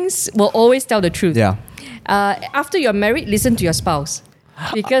 Siblings will always tell the truth. Yeah. After you're married, listen to your spouse.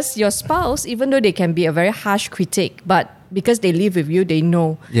 Because your spouse, even though they can be a very harsh critic, but because they live with you, they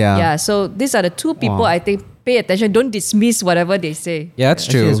know. Yeah. So these are the two people Wow. I think pay attention. Don't dismiss whatever they say. Yeah, that's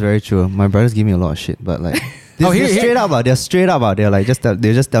Actually, true. it's very true. My brothers give me a lot of shit, but like, Oh, here- they're straight up. They're straight up. They're like,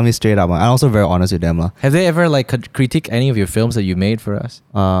 they just tell me straight up. I'm also very honest with them. Have they ever like critiqued any of your films that you made for us?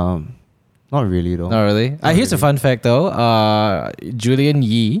 Not really though. Not really. Here's a fun fact though. Julian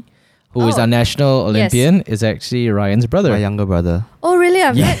Yee, who is Oh. a national Olympian, is actually Ryan's brother. My younger brother. Oh, really?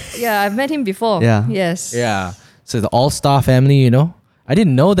 I've Yeah. met him before. Yeah. Yes. Yeah. So the all-star family, I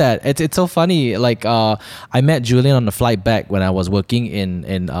didn't know that. It's so funny. Like I met Julian on the flight back when I was working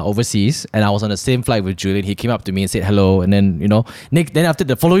in overseas, and I was on the same flight with Julian. He came up to me and said hello, and then then after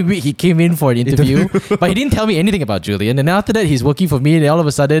the following week he came in for an interview, but he didn't tell me anything about Julian. And then after that he's working for me, and then all of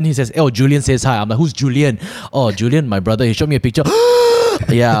a sudden he says, "Oh, Julian says hi." I'm like, "Who's Julian?" "Oh, Julian, my brother." He showed me a picture.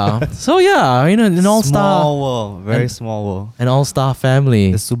 Yeah. So yeah, an all-star, Small world, very small world. an all-star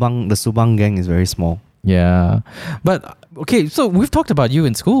family. The Subang gang is very small. Yeah, but okay, so we've talked about you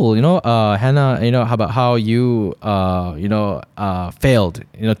in school, Hannah, how about how you, failed,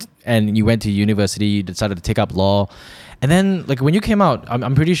 and you went to university, you decided to take up law. And then, like, when you came out,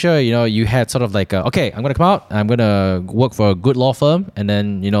 I'm pretty sure, you had sort of like, okay, I'm going to come out, I'm going to work for a good law firm and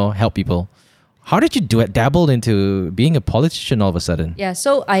then, help people. How did you do it? Dabbled into being a politician all of a sudden? Yeah,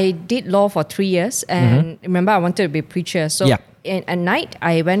 so I did law for 3 years, and remember I wanted to be a preacher. So Yeah. at night,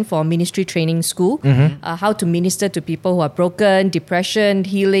 I went for ministry training school, how to minister to people who are broken, depression,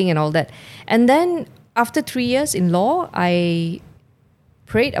 healing, and all that. And then after 3 years in law, I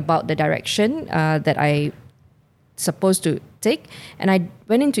prayed about the direction that I supposed to take, and I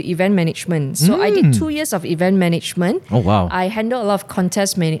went into event management. So I did 2 years of event management. Oh, wow. I handle a lot of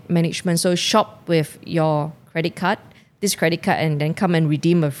contest management. So shop with your credit card, this credit card, and then come and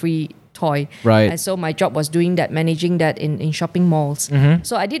redeem a free toy. Right. And so my job was doing that, managing that in shopping malls.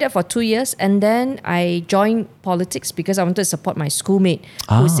 So I did that for 2 years, and then I joined politics because I wanted to support my schoolmate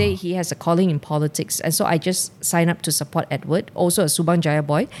who said he has a calling in politics. And so I just signed up to support Edward, also a Subang Jaya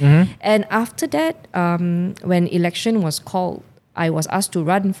boy. And after that, when election was called, I was asked to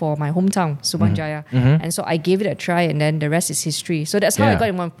run for my hometown, Subang Jaya. And so I gave it a try, and then the rest is history. So that's how I Yeah. got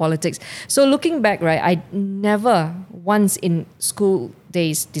involved in politics. So looking back, right, I never once in school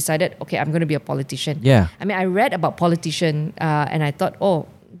days decided, okay, I'm going to be a politician. Yeah. I mean, I read about politician and I thought, oh,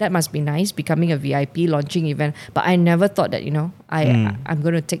 that must be nice, becoming a VIP, launching event. But I never thought that, I'm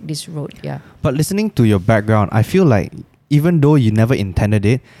going to take this road. Yeah. But listening to your background, I feel like even though you never intended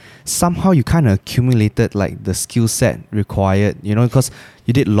it, somehow you kind of accumulated like the skill set required, because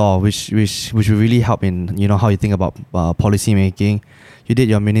you did law, which will really help in, how you think about policy making. You did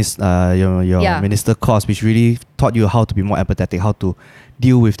your minister course, which really taught you how to be more empathetic, how to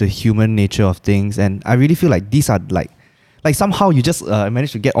deal with the human nature of things. And I really feel like these are like somehow you just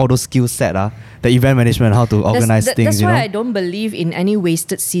managed to get all those skill set, the event management, how to organize things. That's why I don't believe in any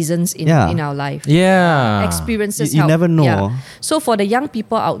wasted seasons in our life. Yeah. Experiences You help. never know. Yeah. So for the young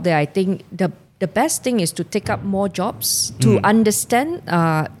people out there, I think the best thing is to take up more jobs, to understand,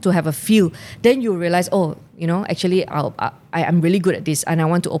 to have a feel. Then you realize, actually I'm really good at this and I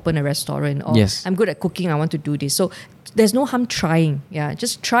want to open a restaurant, or Yes. I'm good at cooking, I want to do this. So there's no harm trying. Yeah,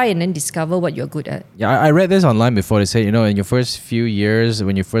 just try and then discover what you're good at. Yeah, I read this online before. They say, in your first few years,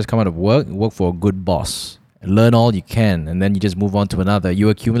 when you first come out of work for a good boss. Learn all you can, and then you just move on to another. You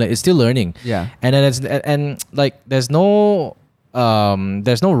accumulate. It's still learning. Yeah. And then there's no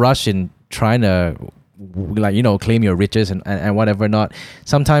rush in trying to claim your riches and whatever not.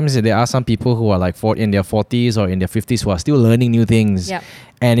 Sometimes there are some people who are like in their 40s or in their 50s who are still learning new things. Yep.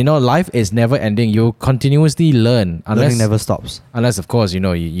 And life is never ending. You continuously learn. Learning never stops. Unless, of course,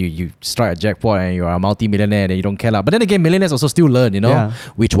 you strike a jackpot and you're a multi-millionaire and you don't care. But then again, millionaires also still learn, Yeah.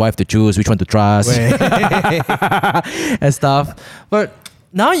 which wife to choose, which one to trust, and stuff. But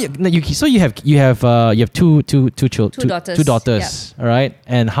now you have two daughters. Two daughters, all right?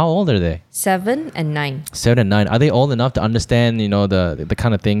 And how old are they? 7 and 9. 7 and 9. Are they old enough to understand, the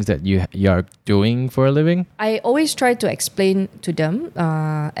kind of things that you are doing for a living? I always try to explain to them,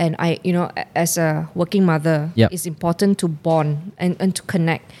 and I, as a working mother, Yep. it's important to bond and to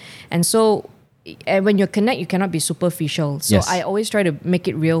connect. And so, when you connect, you cannot be superficial. So Yes. I always try to make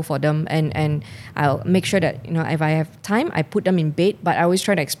it real for them, and I'll make sure that if I have time, I put them in bed. But I always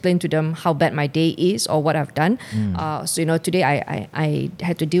try to explain to them how bad my day is or what I've done. So today I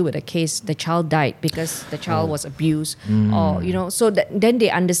had to deal with a case. The child died because the child was abused, or so then they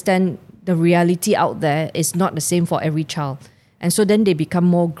understand the reality out there is not the same for every child. And so then they become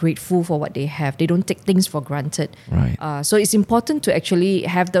more grateful for what they have. They don't take things for granted. Right. So it's important to actually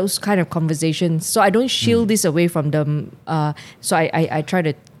have those kind of conversations. So I don't shield this away from them. So I try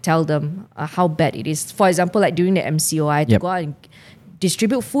to tell them how bad it is. For example, like during the MCO, I had to Yep. go out and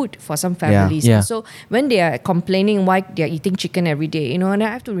distribute food for some families. Yeah. And so when they are complaining why they're eating chicken every day, and I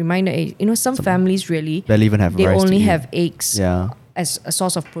have to remind them, some families really, Barely even have they rice to only eat. have eggs. Yeah. As a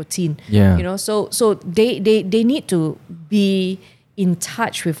source of protein. Yeah. So they need to be in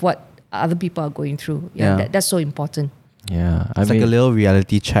touch with what other people are going through. Yeah. That's so important. Yeah. It's like a little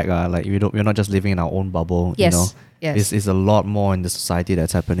reality check. Like we're not just living in our own bubble. Yes. Yes. It's a lot more in the society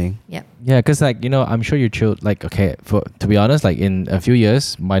that's happening. Yeah. Yeah, because I'm sure your child, to be honest, like in a few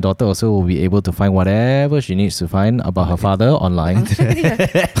years, my daughter also will be able to find whatever she needs to find about her father online.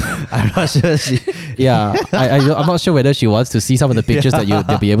 I'm not sure Yeah, I'm not sure whether she wants to see some of the pictures that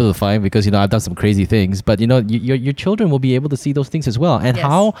they'll be able to find, because I've done some crazy things. But your children will be able to see those things as well. And Yes.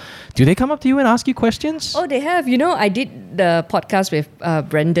 how do they come up to you and ask you questions? Oh, they have. I did the podcast with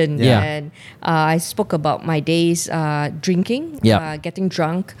Brendan, Yeah. and I spoke about my days drinking, Yeah. getting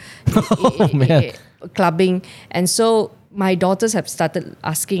drunk, man. clubbing, and so my daughters have started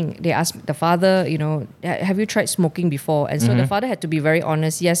asking. They asked the father, have you tried smoking before? And so the father had to be very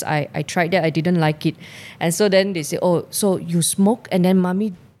honest. Yes, I tried that. I didn't like it. And so then they say, oh, so you smoke and then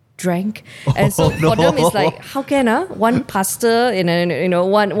mommy drank. And so for them it's like, how can one pastor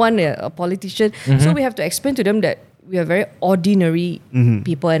and one a politician. So we have to explain to them that we are very ordinary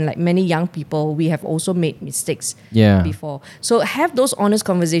people, and like many young people, we have also made mistakes before. So have those honest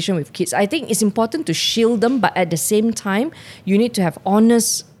conversations with kids. I think it's important to shield them, but at the same time, you need to have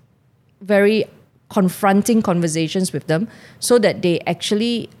honest, very confronting conversations with them so that they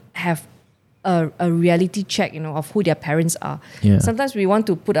actually have a reality check, of who their parents are. Yeah. Sometimes we want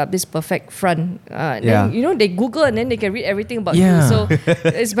to put up this perfect front. Then, they Google and then they can read everything about you. Yeah. So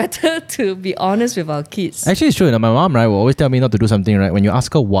it's better to be honest with our kids. Actually, it's true. My mom, right, will always tell me not to do something, right? When you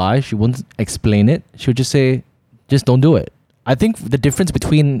ask her why, she won't explain it. She'll just say, just don't do it. I think the difference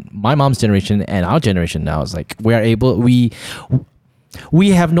between my mom's generation and our generation now is like we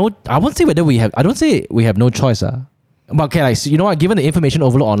have no, I won't say whether we have, I don't say we have no choice. But okay, like, so you know what? Given the information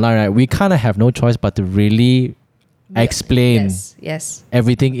overload online, right, we kind of have no choice but to really explain Yes.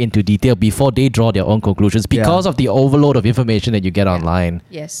 everything into detail before they draw their own conclusions because of the overload of information that you get online.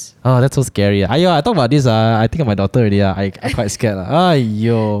 Yes. Oh, that's so scary. I thought about this. I think of my daughter already. I'm quite scared.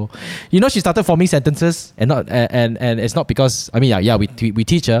 Yo, she started forming sentences and it's not because we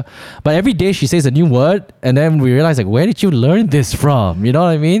teach her, but every day she says a new word and then we realize like, where did you learn this from? You know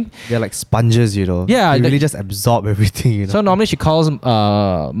what I mean? They're like sponges, Yeah, they really just absorb everything. So normally she calls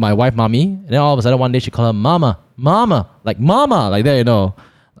my wife mommy, and then all of a sudden one day she calls her mama, like that,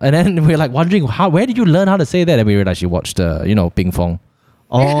 And then we're like wondering where did you learn how to say that? And we realized she watched Ping Fong.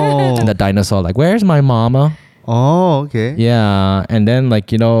 Oh. And the dinosaur, like, where's my mama? Oh, okay. Yeah. And then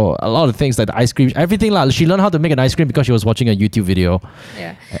a lot of things like the ice cream, everything she learned how to make an ice cream because she was watching a YouTube video.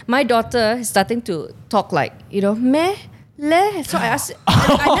 Yeah. My daughter is starting to talk like, meh. Le. So I asked,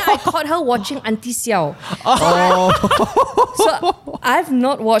 and then I caught her watching Auntie Xiao. So I've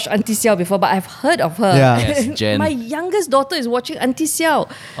not watched Auntie Xiao before, but I've heard of her. Yeah. Yes, Jen. My youngest daughter is watching Auntie Xiao.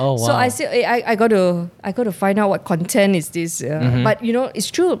 Oh, wow. So I said, I got to find out what content is this. But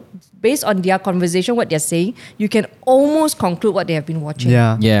it's true. Based on their conversation, what they're saying, you can almost conclude what they have been watching.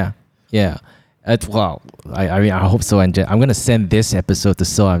 Yeah. Wow. I hope So and Jen. I'm gonna send this episode to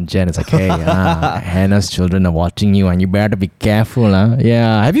So and Jen. It's like, hey, Hannah's children are watching you, and you better be careful,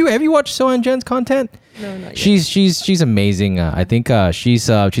 Yeah. Have you watched So and Jen's content? No, not yet. She's amazing. I think she's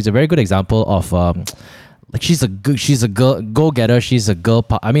a very good example of she's a go getter. She's a girl.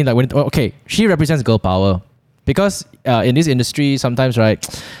 She represents girl power. Because in this industry, sometimes,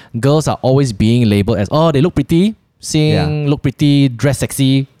 right, girls are always being labeled as, they look pretty, look pretty, dress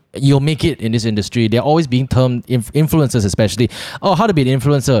sexy. You'll make it in this industry. They're always being termed influencers, especially. Oh, how to be an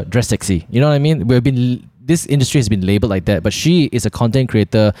influencer? Dress sexy. You know what I mean? This industry has been labeled like that, but she is a content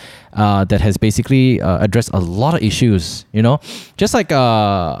creator that has basically addressed a lot of issues. Just like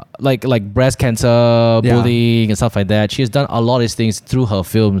breast cancer, bullying, and stuff like that. She has done a lot of these things through her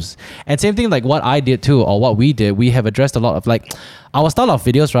films. And same thing like what I did too, or what we did. We have addressed a lot of our style of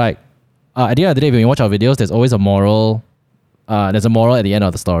videos. Right? At the end of the day, when you watch our videos, there's always a moral. There's a moral at the end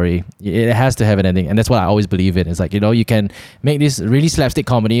of the story. It has to have an ending, and that's what I always believe in. It's like, you can make this really slapstick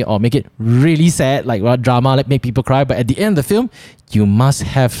comedy or make it really sad, like drama, like make people cry. But at the end of the film, the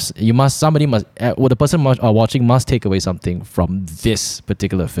person watching must take away something from this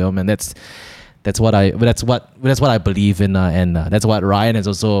particular film, and that's what I believe in, and that's what Ryan has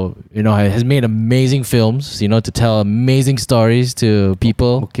also has made amazing films, to tell amazing stories to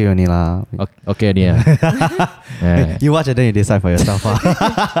people. Okay, only lah. Okay, yeah. Yeah. You watch it, then you decide for yourself.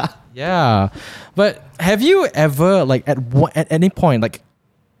 Yeah, but have you ever at any point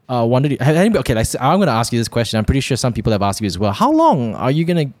wondered? I'm gonna ask you this question. I'm pretty sure some people have asked you as well. How long are you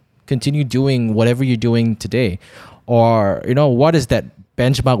gonna continue doing whatever you're doing today, or what is that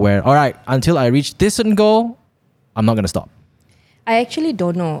benchmark where, all right, until I reach this certain goal, I'm not going to stop? I actually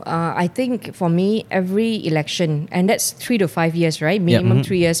don't know. I think for me, every election, and that's 3 to 5 years, right? Minimum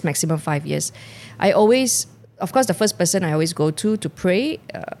 3 years, maximum 5 years. I always, of course, the first person I always go to pray,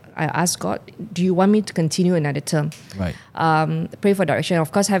 I ask God, do you want me to continue another term? Right. Pray for direction.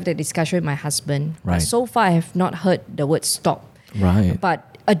 Of course, have the discussion with my husband. Right. But so far, I have not heard the word stop. Right. But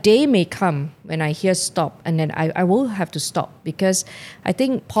a day may come when I hear stop, and then I will have to stop, because I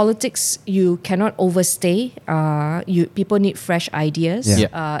think politics, you cannot overstay. People need fresh ideas,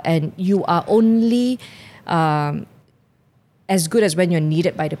 and you are only as good as when you're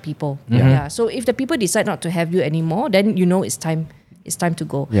needed by the people. Yeah. So if the people decide not to have you anymore, then it's time to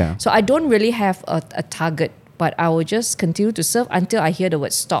go. Yeah. So I don't really have a target. but I will just continue to surf until I hear the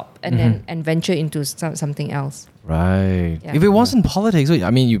word stop and then and venture into something else. Right. Yeah. If it wasn't politics, I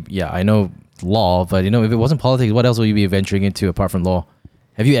mean, I know law, but if it wasn't politics, what else would you be venturing into apart from law?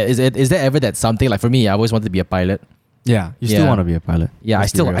 Have you? Is there ever that something like for me? I always wanted to be a pilot. Yeah, you still Yeah. want to be a pilot. Yeah,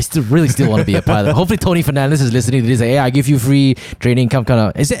 Let's be real. I still really still want to be a pilot. Hopefully, Tony Fernandez is listening to this. Like, hey, I give you free training. Come, kind of.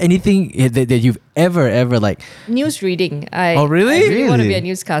 Is there anything that you've ever like? News reading. I really? I really want to be Really? a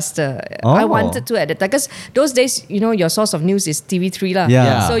newscaster. Oh. I wanted to at the time because those days, your source of news is TV3 lah. Yeah.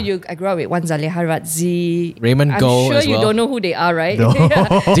 Yeah. So I grew up with Wan Zaleha Radzi, Raymond I'm Goh sure as you well. don't know who they are, right? No.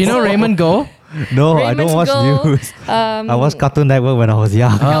 Yeah. Do you know Raymond Goh? No, I Raymond don't watch Goh, news. I watched Cartoon Network when I was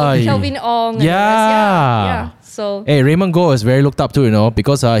young. Ah, Kelvin Ong. and the rest. Yeah. Yeah. So Hey, Raymond Goh is very looked up to,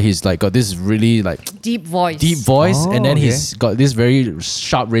 because he's like got this really like deep voice. deep voice, Oh, and then okay. he's got this very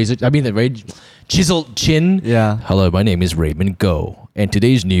sharp razor. I mean, the very chiseled chin. Yeah. Hello, my name is Raymond Goh, and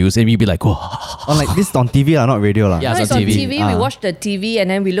today's news, and you'd be like, whoa. On like this on TV, not radio lah. Yeah. No, it's it's on on TV. TV. We watch the TV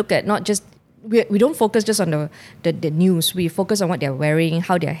and then we look at not just we don't focus just on the news. We focus on what they're wearing,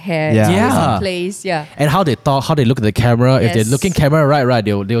 how their hair Yeah. is Yeah. in place. Yeah. And how they talk, how they look at the camera. If they're Yes. looking camera right,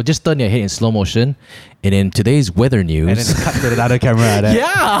 they'll just turn their head in slow motion. And in today's weather news, And then they cut to another camera. Like that.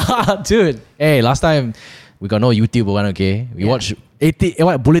 yeah, dude. Hey, last time we got no YouTube one. Okay, we watched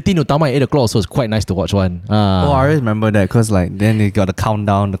Bulletin Utama at 8 o'clock. So it's quite nice to watch one. Oh, I always remember that because like then they got the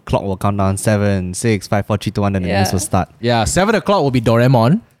countdown. The clock will count down 7, 6, 5, 4, 3, 2, 1. Then the Yeah. news will start. Yeah, 7 o'clock will be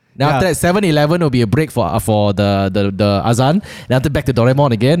Doraemon. Now Yeah. after that, 7:11 will be a break for the Azan. Then after back to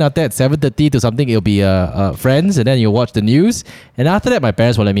Doraemon again. After that, 7:30 to something, it'll be Friends, and then you watch the news. And after that, my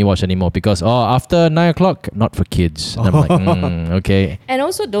parents won't let me watch anymore because after 9 o'clock, not for kids. And I'm like, okay. And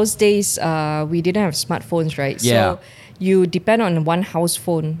also those days, we didn't have smartphones, right? Yeah. So you depend on one house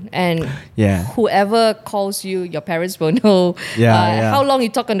phone, and Yeah. whoever calls you, your parents will know Yeah. how long you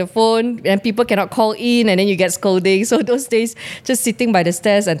talk on the phone, and people cannot call in, and then you get scolding. So those days, just sitting by the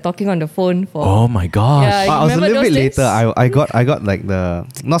stairs and talking on the phone for. Oh my gosh. Yeah. But I was a remember little bit those days? later. I got like the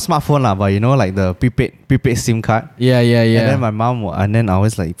not smartphone lah, but like the prepaid SIM card. Yeah. And then my mom, and then I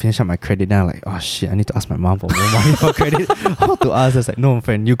always like finish up my credit. Then I'm like, oh shit, I need to ask my mom for more money for credit. How to ask? It's like, no,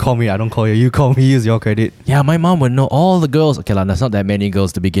 friend, you call me, I don't call you. You call me, use your credit. Yeah, my mom would know all the girls. Okay, there's not that many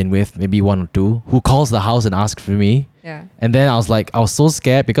girls to begin with, maybe one or two, who calls the house and asks for me. Yeah. And then I was so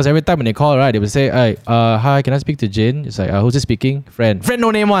scared because every time when they call, right, they would say, hey, hi, can I speak to Jin? It's like, who's this speaking? Friend. Friend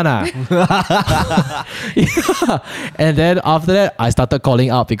no name one. Yeah. And then after that, I started calling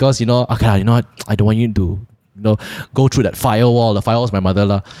out because, okay, you know what? I don't want you to go through that firewall. The firewall is my mother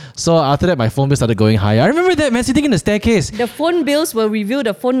lah. So after that, my phone bill started going higher. I remember that, man, sitting in the staircase. The phone bills will reveal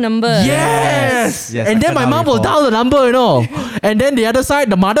the phone number. Yes. Yes, And I've then done my that mom will before. dial the number, And then the other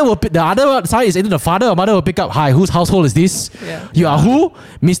side, the other side is either the father or mother will pick up. Hi, whose household is this? Yeah. You are who?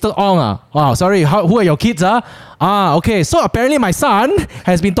 Mr. Ong. Oh, sorry. Who are your kids? Okay. So apparently my son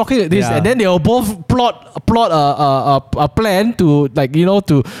has been talking to this, Yeah. and then they will both plot a plan to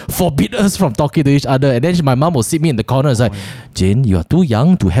to forbid us from talking to each other. And then my mom will sit me in the corner and say, Jane, you are too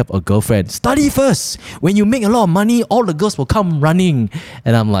young to have a girlfriend. Study first. When you make a lot of money, all the girls will come running.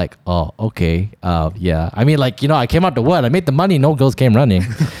 And I'm like, oh, okay. Yeah. I mean, I came out the world. I made the money. No girls came running.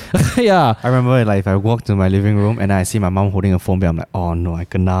 Yeah. I remember like if I walk to my living room and I see my mom holding a phone bill, I'm like, oh no, I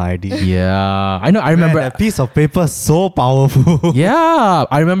kena ID. Yeah. I know. I remember. Man, that piece of paper so powerful. Yeah,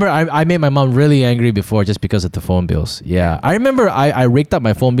 I remember I made my mom really angry before just because of the phone bills. Yeah, I remember I raked up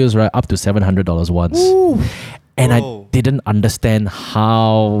my phone bills right up to $700 once. And I Whoa. didn't understand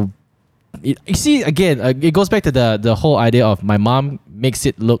how... you see, again, it goes back to the whole idea of my mom makes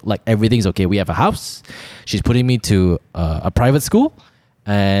it look like everything's okay. We have a house. She's putting me to a private school.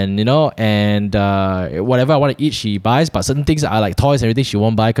 And whatever I want to eat, she buys. But certain things that are like toys and everything, she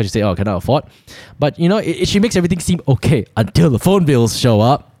won't buy because she say, "Oh, I cannot afford." But she makes everything seem okay until the phone bills show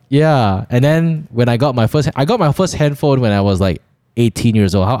up. Yeah, and then when I got my first handphone when I was like 18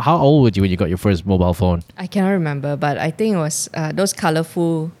 years old. How old were you when you got your first mobile phone? I cannot remember, but I think it was those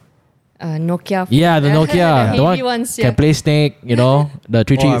colorful Nokia. Yeah, the Nokia, the one heavy ones. can play Snake. The 3 Oh, I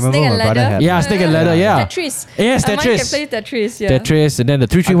remember Snake and my brother ladder. had. Yeah, Snake and ladder. Yeah, Tetris. Yes, Mine Tetris. can play Tetris. Yeah. Tetris, and then the I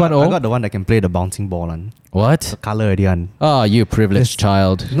got 3310. the one that can play the bouncing ball one. What? The color already one. Oh, you privileged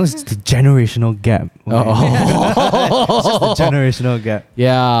child. It's the generational gap. It's just the generational gap.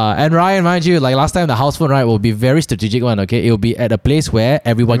 Yeah, and Ryan, mind you, like last time the house phone, right, will be very strategic one, okay? It will be at a place where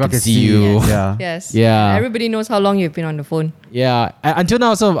everyone can see you. Yes. Yeah. Yes. Yeah. Everybody knows how long you've been on the phone. Yeah, until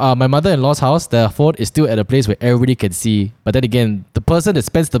now, so my mother-in-law's house, the phone is still at a place where everybody can see. But then again, the person that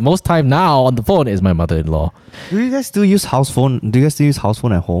spends the most time now on the phone is my mother-in-law. Do you guys still use house phone? Do you guys still use house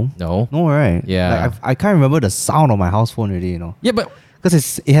phone at home? No. No, right? Yeah. Like I can't remember the sound of my house phone already, Yeah, but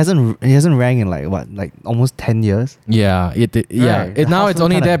because it hasn't rang in like almost 10 years. Yeah, Right. The Now house it's phone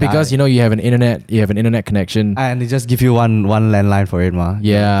only kinda there because died. you know you have an internet connection. And they just give you one landline for it, ma.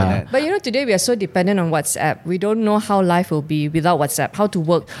 Yeah. Internet. But you know, today we are so dependent on WhatsApp. We don't know how life will be without WhatsApp, how to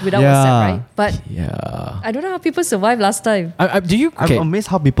work without Yeah. WhatsApp, right? But Yeah. I don't know how people survived last time. Do you? I'm Okay. amazed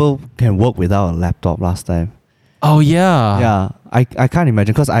how people can work without a laptop last time. Oh yeah. Yeah, I can't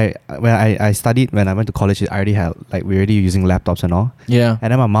imagine because when I studied, when I went to college, I already had we already using laptops and all. Yeah.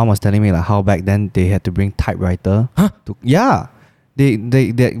 And then my mom was telling me like how back then they had to bring typewriter. Huh? Yeah, we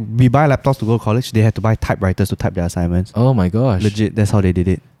buy laptops to go to college. They had to buy typewriters to type their assignments. Oh my gosh. Legit, that's how they did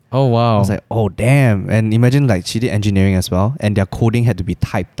it. Oh wow. I was like, oh damn! And imagine like she did engineering as well, and their coding had to be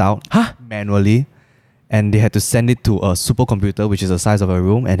typed out Huh? manually, and they had to send it to a supercomputer, which is the size of a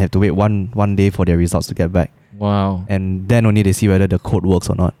room, and have to wait one day for their results to get back. Wow. And then only they see whether the code works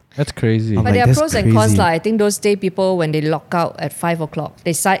or not. That's crazy. I'm But like, there are that's pros and cons. crazy. I think those day people, when they lock out at 5 o'clock,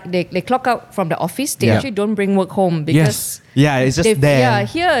 they clock out from the office. They Yeah. actually don't bring work home because Yeah, it's just there. Yeah,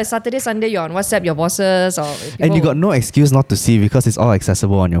 here Saturday, Sunday, you're on WhatsApp, your bosses or people, And you got no excuse not to see because it's all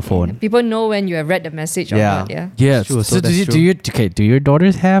accessible on your phone. people know when you have read the message or Yeah. not. Yeah. Yes. True, so do that's you, true. do your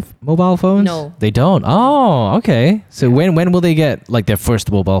daughters have mobile phones? No. They don't. Oh, okay. So when will they get like their first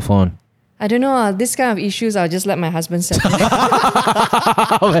mobile phone? I don't know. This kind of issues, I'll just let my husband settle.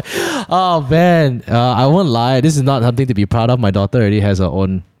 Oh man, I won't lie. This is not something to be proud of. My daughter already has her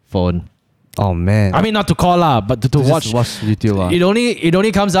own phone. Oh man. I mean, not to call her, but to just watch. YouTube. It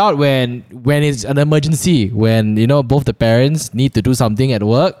only comes out when it's an emergency, when you know both the parents need to do something at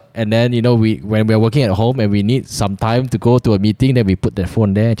work, and then you know when we're working at home and we need some time to go to a meeting, then we put their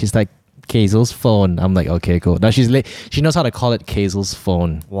phone there. And she's like, Kaisel's phone. I'm like, okay, cool. Now she knows how to call it Kaisel's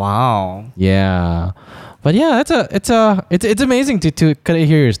phone. Wow. Yeah. But yeah, it's amazing to kind of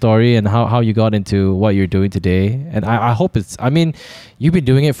hear your story and how you got into what you're doing today. And I hope I mean, you've been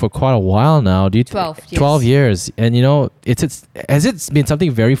doing it for quite a while now. 12 years. 12 years. And you know, has it been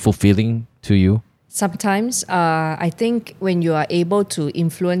something very fulfilling to you? Sometimes I think when you are able to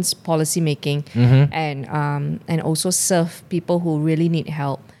influence policy making and also serve people who really need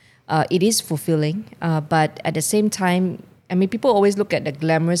help, it is fulfilling. But at the same time, I mean, people always look at the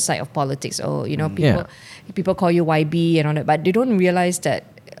glamorous side of politics. Or you know, people call you YB and all that, but they don't realize that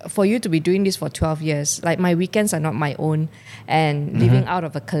for you to be doing this for 12 years, like my weekends are not my own, and living out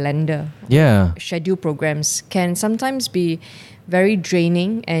of a calendar, Yeah. schedule programs can sometimes be very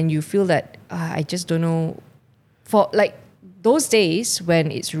draining, and you feel that I just don't know. For like those days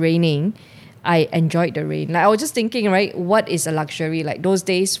when it's raining, I enjoyed the rain. Like I was just thinking, right, what is a luxury? Like those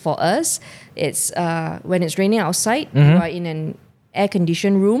days for us, it's when it's raining outside, you are in an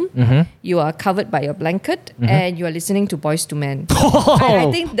air-conditioned room, you are covered by your blanket, and you are listening to Boys to Men. I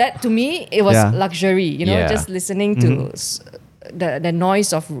think that to me, it was Yeah. luxury, you know, Yeah. just listening to the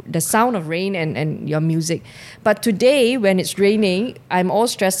noise of the sound of rain and your music. But today, when it's raining, I'm all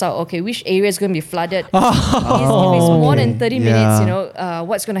stressed out. Okay, which area is going to be flooded? If it's more than 30 minutes, you know,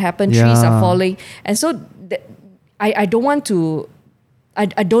 what's going to happen? Trees are Yeah. falling. And so I don't want to,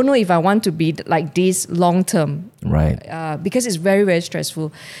 I don't know if I want to be like this long term. Right. Because it's very, very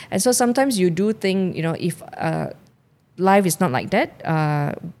stressful. And so sometimes you do think, you know, if life is not like that,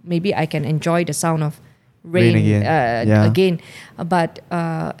 maybe I can enjoy the sound of rain, again. But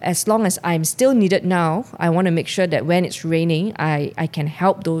as long as I'm still needed now, I want to make sure that when it's raining, I can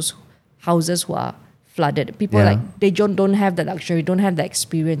help those houses who are flooded. People Yeah. like they don't have the luxury, don't have the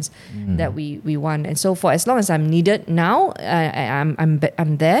experience that we want. And so for as long as I'm needed now,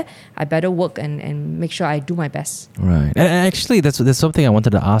 I'm there. I better work and make sure I do my best. Right. And actually, there's something I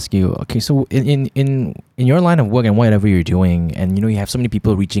wanted to ask you. Okay, so in your line of work and whatever you're doing, and you know you have so many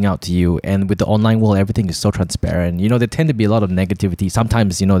people reaching out to you, and with the online world, everything is so transparent. You know, there tend to be a lot of negativity.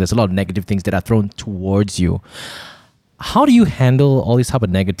 Sometimes, you know, there's a lot of negative things that are thrown towards you. How do you handle all this type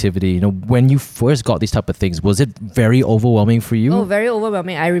of negativity? You know, when you first got these type of things, was it very overwhelming for you? Oh, very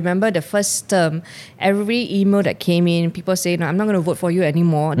overwhelming. I remember the first term, every email that came in, people say, no, I'm not going to vote for you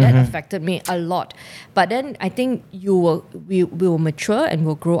anymore. That affected me a lot. But then I think we will mature and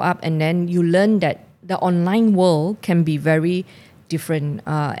we'll grow up, and then you learn that the online world can be very different.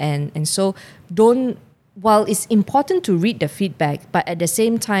 And so while it's important to read the feedback, but at the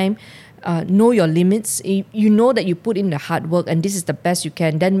same time, know your limits. You know that you put in the hard work and this is the best you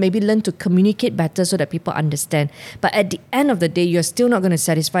can. Then maybe learn to communicate better so that people understand. But at the end of the day, you're still not going to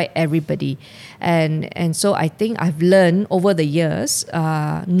satisfy everybody. And so I think I've learned over the years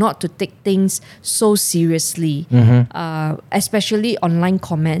not to take things so seriously, especially online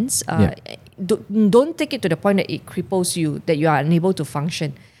comments. Don't take it to the point that it cripples you, that you are unable to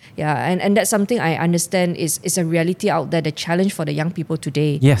function. Yeah, and that's something I understand is a reality out there, the challenge for the young people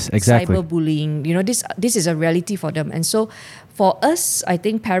today. Yes, exactly. Cyberbullying, this is a reality for them. And so for us, I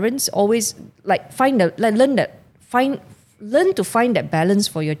think parents always learn to find that balance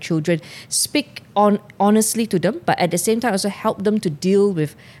for your children. Speak honestly to them, but at the same time also help them to deal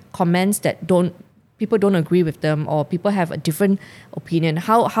with comments that people don't agree with them, or people have a different opinion.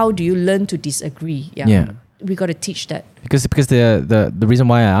 How do you learn to disagree? Yeah. We got to teach that. Because the reason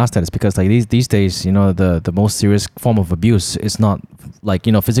why I asked that is because like these days, the most serious form of abuse is not like,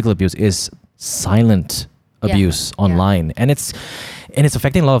 physical abuse, is silent abuse online. And it's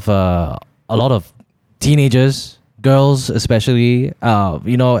affecting a lot of teenagers, girls especially,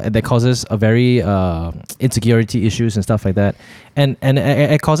 that causes a very insecurity issues and stuff like that, and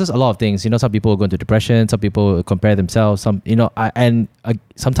it causes a lot of things. Some people go into depression, some people compare themselves,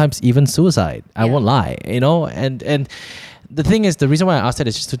 sometimes even suicide. I won't lie, and the thing is, the reason why I asked that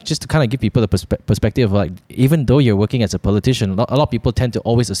is just to kind of give people the perspective of, like, even though you're working as a politician, a lot of people tend to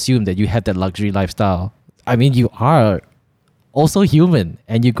always assume that you have that luxury lifestyle. I mean, you are also human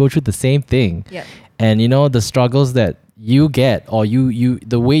and you go through the same thing. Yeah. And the struggles that you get, or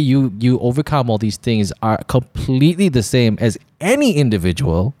the way you overcome all these things are completely the same as any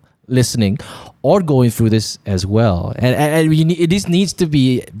individual listening or going through this as well. And this needs to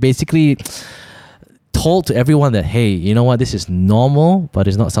be basically told to everyone that, hey, you know what, this is normal, but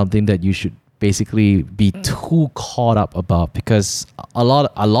it's not something that you should basically be too caught up about, because a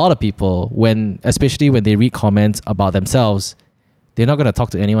lot of people, especially when they read comments about themselves, they're not going to talk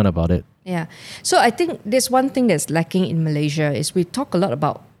to anyone about it. Yeah. So I think there's one thing that's lacking in Malaysia is we talk a lot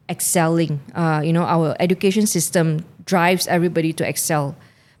about excelling. Our education system drives everybody to excel,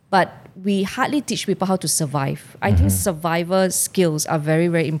 but we hardly teach people how to survive. I think survivor skills are very,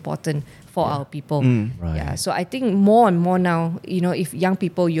 very important for our people. Right. Yeah. So I think more and more now, if young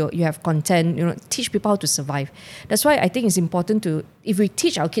people, you have content, teach people how to survive. That's why I think it's important if we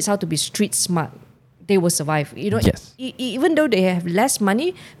teach our kids how to be street smart, they will survive. Yes. Even though they have less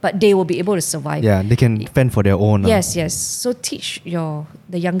money, but they will be able to survive. Yeah, they can fend for their own. Yes. So teach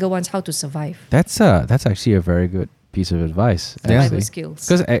the younger ones how to survive. That's actually a very good piece of advice. Survival skills.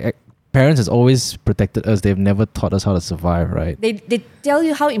 Because parents has always protected us. They've never taught us how to survive, right? They tell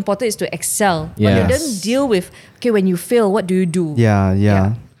you how important it is to excel, but Yes. they don't deal with, okay, when you fail, what do you do?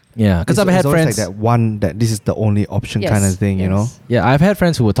 Yeah. Yeah, because I've had it's always friends like that one that this is the only option Yes, kind of thing, yes. Yeah, I've had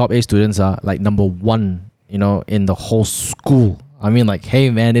friends who were top A students, like number one, in the whole school. I mean, like, hey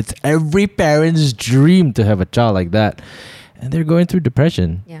man, it's every parent's dream to have a child like that, and they're going through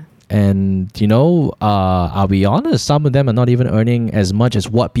depression. Yeah. And I'll be honest, some of them are not even earning as much as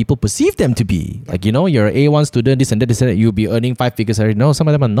what people perceive them to be. Like, you're an A1 student, this and that, you'll be earning 5 figures. No, some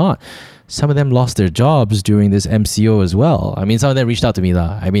of them are not. Some of them lost their jobs during this MCO as well. I mean, some of them reached out to me.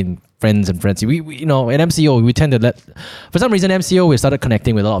 I mean, friends. We in MCO, we tend to for some reason, MCO, we started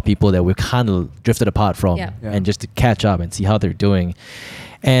connecting with a lot of people that we kind of drifted apart from, and just to catch up and see how they're doing.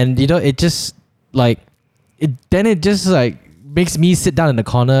 And, it just makes me sit down in the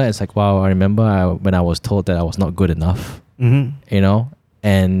corner. It's like, wow, I remember when I was told that I was not good enough,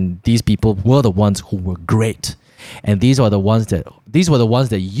 and these people were the ones who were great. And these were the ones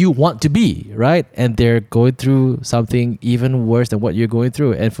that you want to be, right? And they're going through something even worse than what you're going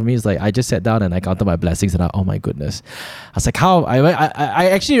through. And for me, it's like, I just sat down and I counted my blessings and oh my goodness. I was like, how?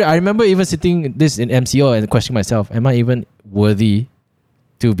 I remember even sitting this in MCO and questioning myself, am I even worthy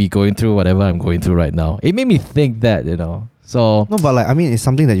to be going through whatever I'm going through right now? It made me think that, So No, but it's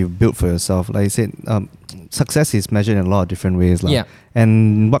something that you've built for yourself. Like I said, success is measured in a lot of different ways. Yeah.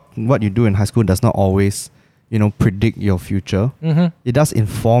 And what you do in high school does not always, predict your future. It does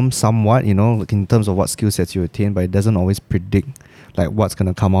inform somewhat, like in terms of what skill sets you attain, but it doesn't always predict like what's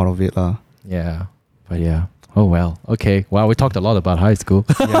gonna come out of it. Yeah. But yeah. Oh well. Okay. Wow, we talked a lot about high school.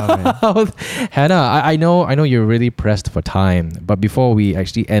 Yeah, man. Hannah, I know you're really pressed for time, but before we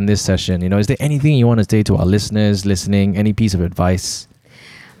actually end this session, is there anything you want to say to our listeners listening? Any piece of advice?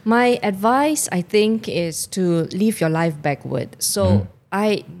 My advice, I think, is to live your life backward. So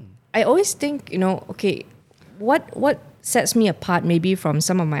I always think, okay, what sets me apart maybe from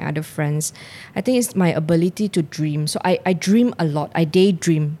some of my other friends, I think it's my ability to dream. So I dream a lot. I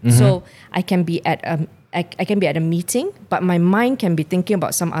daydream. So I can be at a meeting, but my mind can be thinking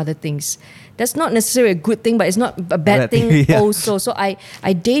about some other things. That's not necessarily a good thing, but it's not a bad thing also. So I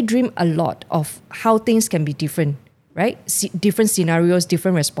daydream a lot of how things can be different, right? Different scenarios,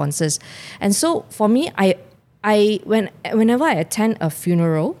 different responses. And so for me, whenever I attend a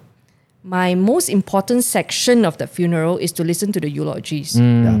funeral, my most important section of the funeral is to listen to the eulogies,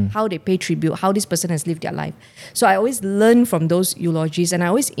 how they pay tribute, how this person has lived their life. So I always learn from those eulogies, and I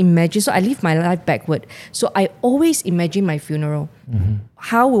always imagine. So I live my life backward. So I always imagine my funeral.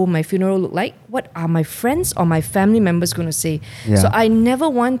 How will my funeral look like? What are my friends or my family members going to say? Yeah. So I never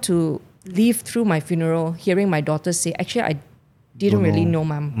want to live through my funeral hearing my daughter say, actually, I didn't really know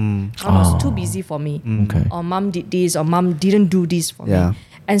mom. Mom was too busy for me. Okay. Or mom did this, or mom didn't do this for Yeah. me.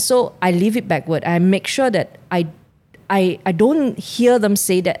 And so I leave it backward. I make sure that I don't hear them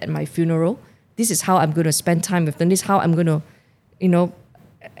say that at my funeral. This is how I'm going to spend time with them. This is how I'm going to,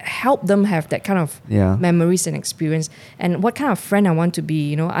 help them have that kind of memories and experience. And what kind of friend I want to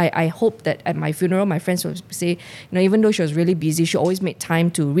be. I hope that at my funeral, my friends will say, even though she was really busy, she always made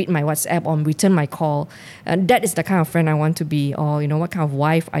time to read my WhatsApp or return my call. And that is the kind of friend I want to be. Or, what kind of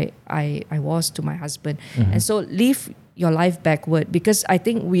wife I was to my husband. And so live your life backward, because I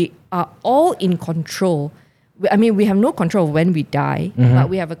think we are all in control. We have no control of when we die, but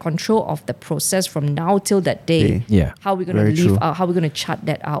we have a control of the process from now till that day. Yeah. How we're going to Very live true. out, how we're going to chart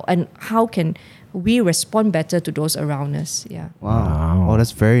that out, and how can we respond better to those around us. Yeah. Wow. Oh,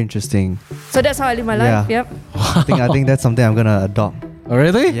 that's very interesting. So that's how I live my life. Yeah. Yep. I think that's something I'm gonna adopt. Oh,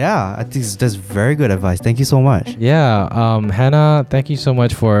 really? Yeah, I think that's very good advice. Thank you so much. Yeah, Hannah, thank you so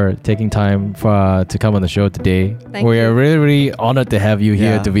much for taking time to come on the show today. Thank we are you. really, really honored to have you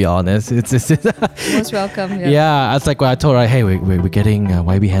here. Yeah. To be honest, it's Most welcome. Yeah. yeah. It's like when I told her, hey, we're getting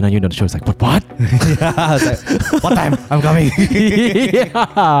YB Hannah you on the show. It's like, what? Yeah, I was like, what time? I'm coming.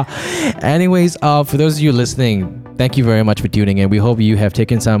 Yeah. Anyways, for those of you listening, thank you very much for tuning in. We hope you have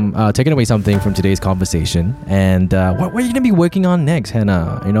taken away something from today's conversation. And what are you gonna be working on next, Hannah?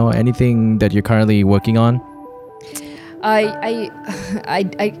 Anything that you're currently working on?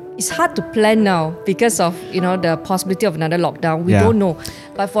 It's hard to plan now because of the possibility of another lockdown. We Yeah. don't know.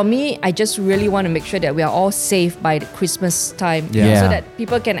 But for me, I just really want to make sure that we are all safe by the Christmas time, Yeah. so that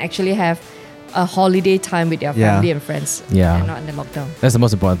people can actually have a holiday time with their Yeah. family and friends. Yeah. And not in the lockdown. That's the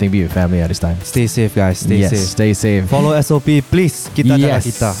most important thing. Be with family at this time. Stay safe, guys. Stay safe. Stay safe. Follow SOP, please. Kita jaga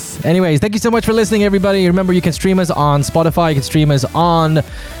kita. Anyways, thank you so much for listening, everybody. Remember, you can stream us on Spotify. You can stream us on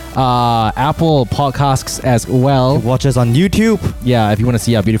Apple Podcasts as well. Watch us on YouTube. Yeah, if you want to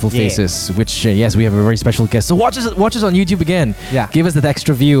see our beautiful Yeah. faces, which yes, we have a very special guest. So watch us on YouTube again. Yeah. Give us that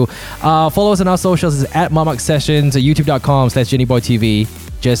extra view. Follow us on our socials. It's at Mamak Sessions, youtube.com/JennyBoyTV.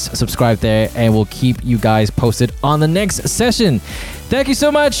 Just subscribe there, and we'll keep you guys posted on the next session. Thank you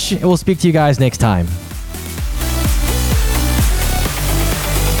so much, and we'll speak to you guys next time.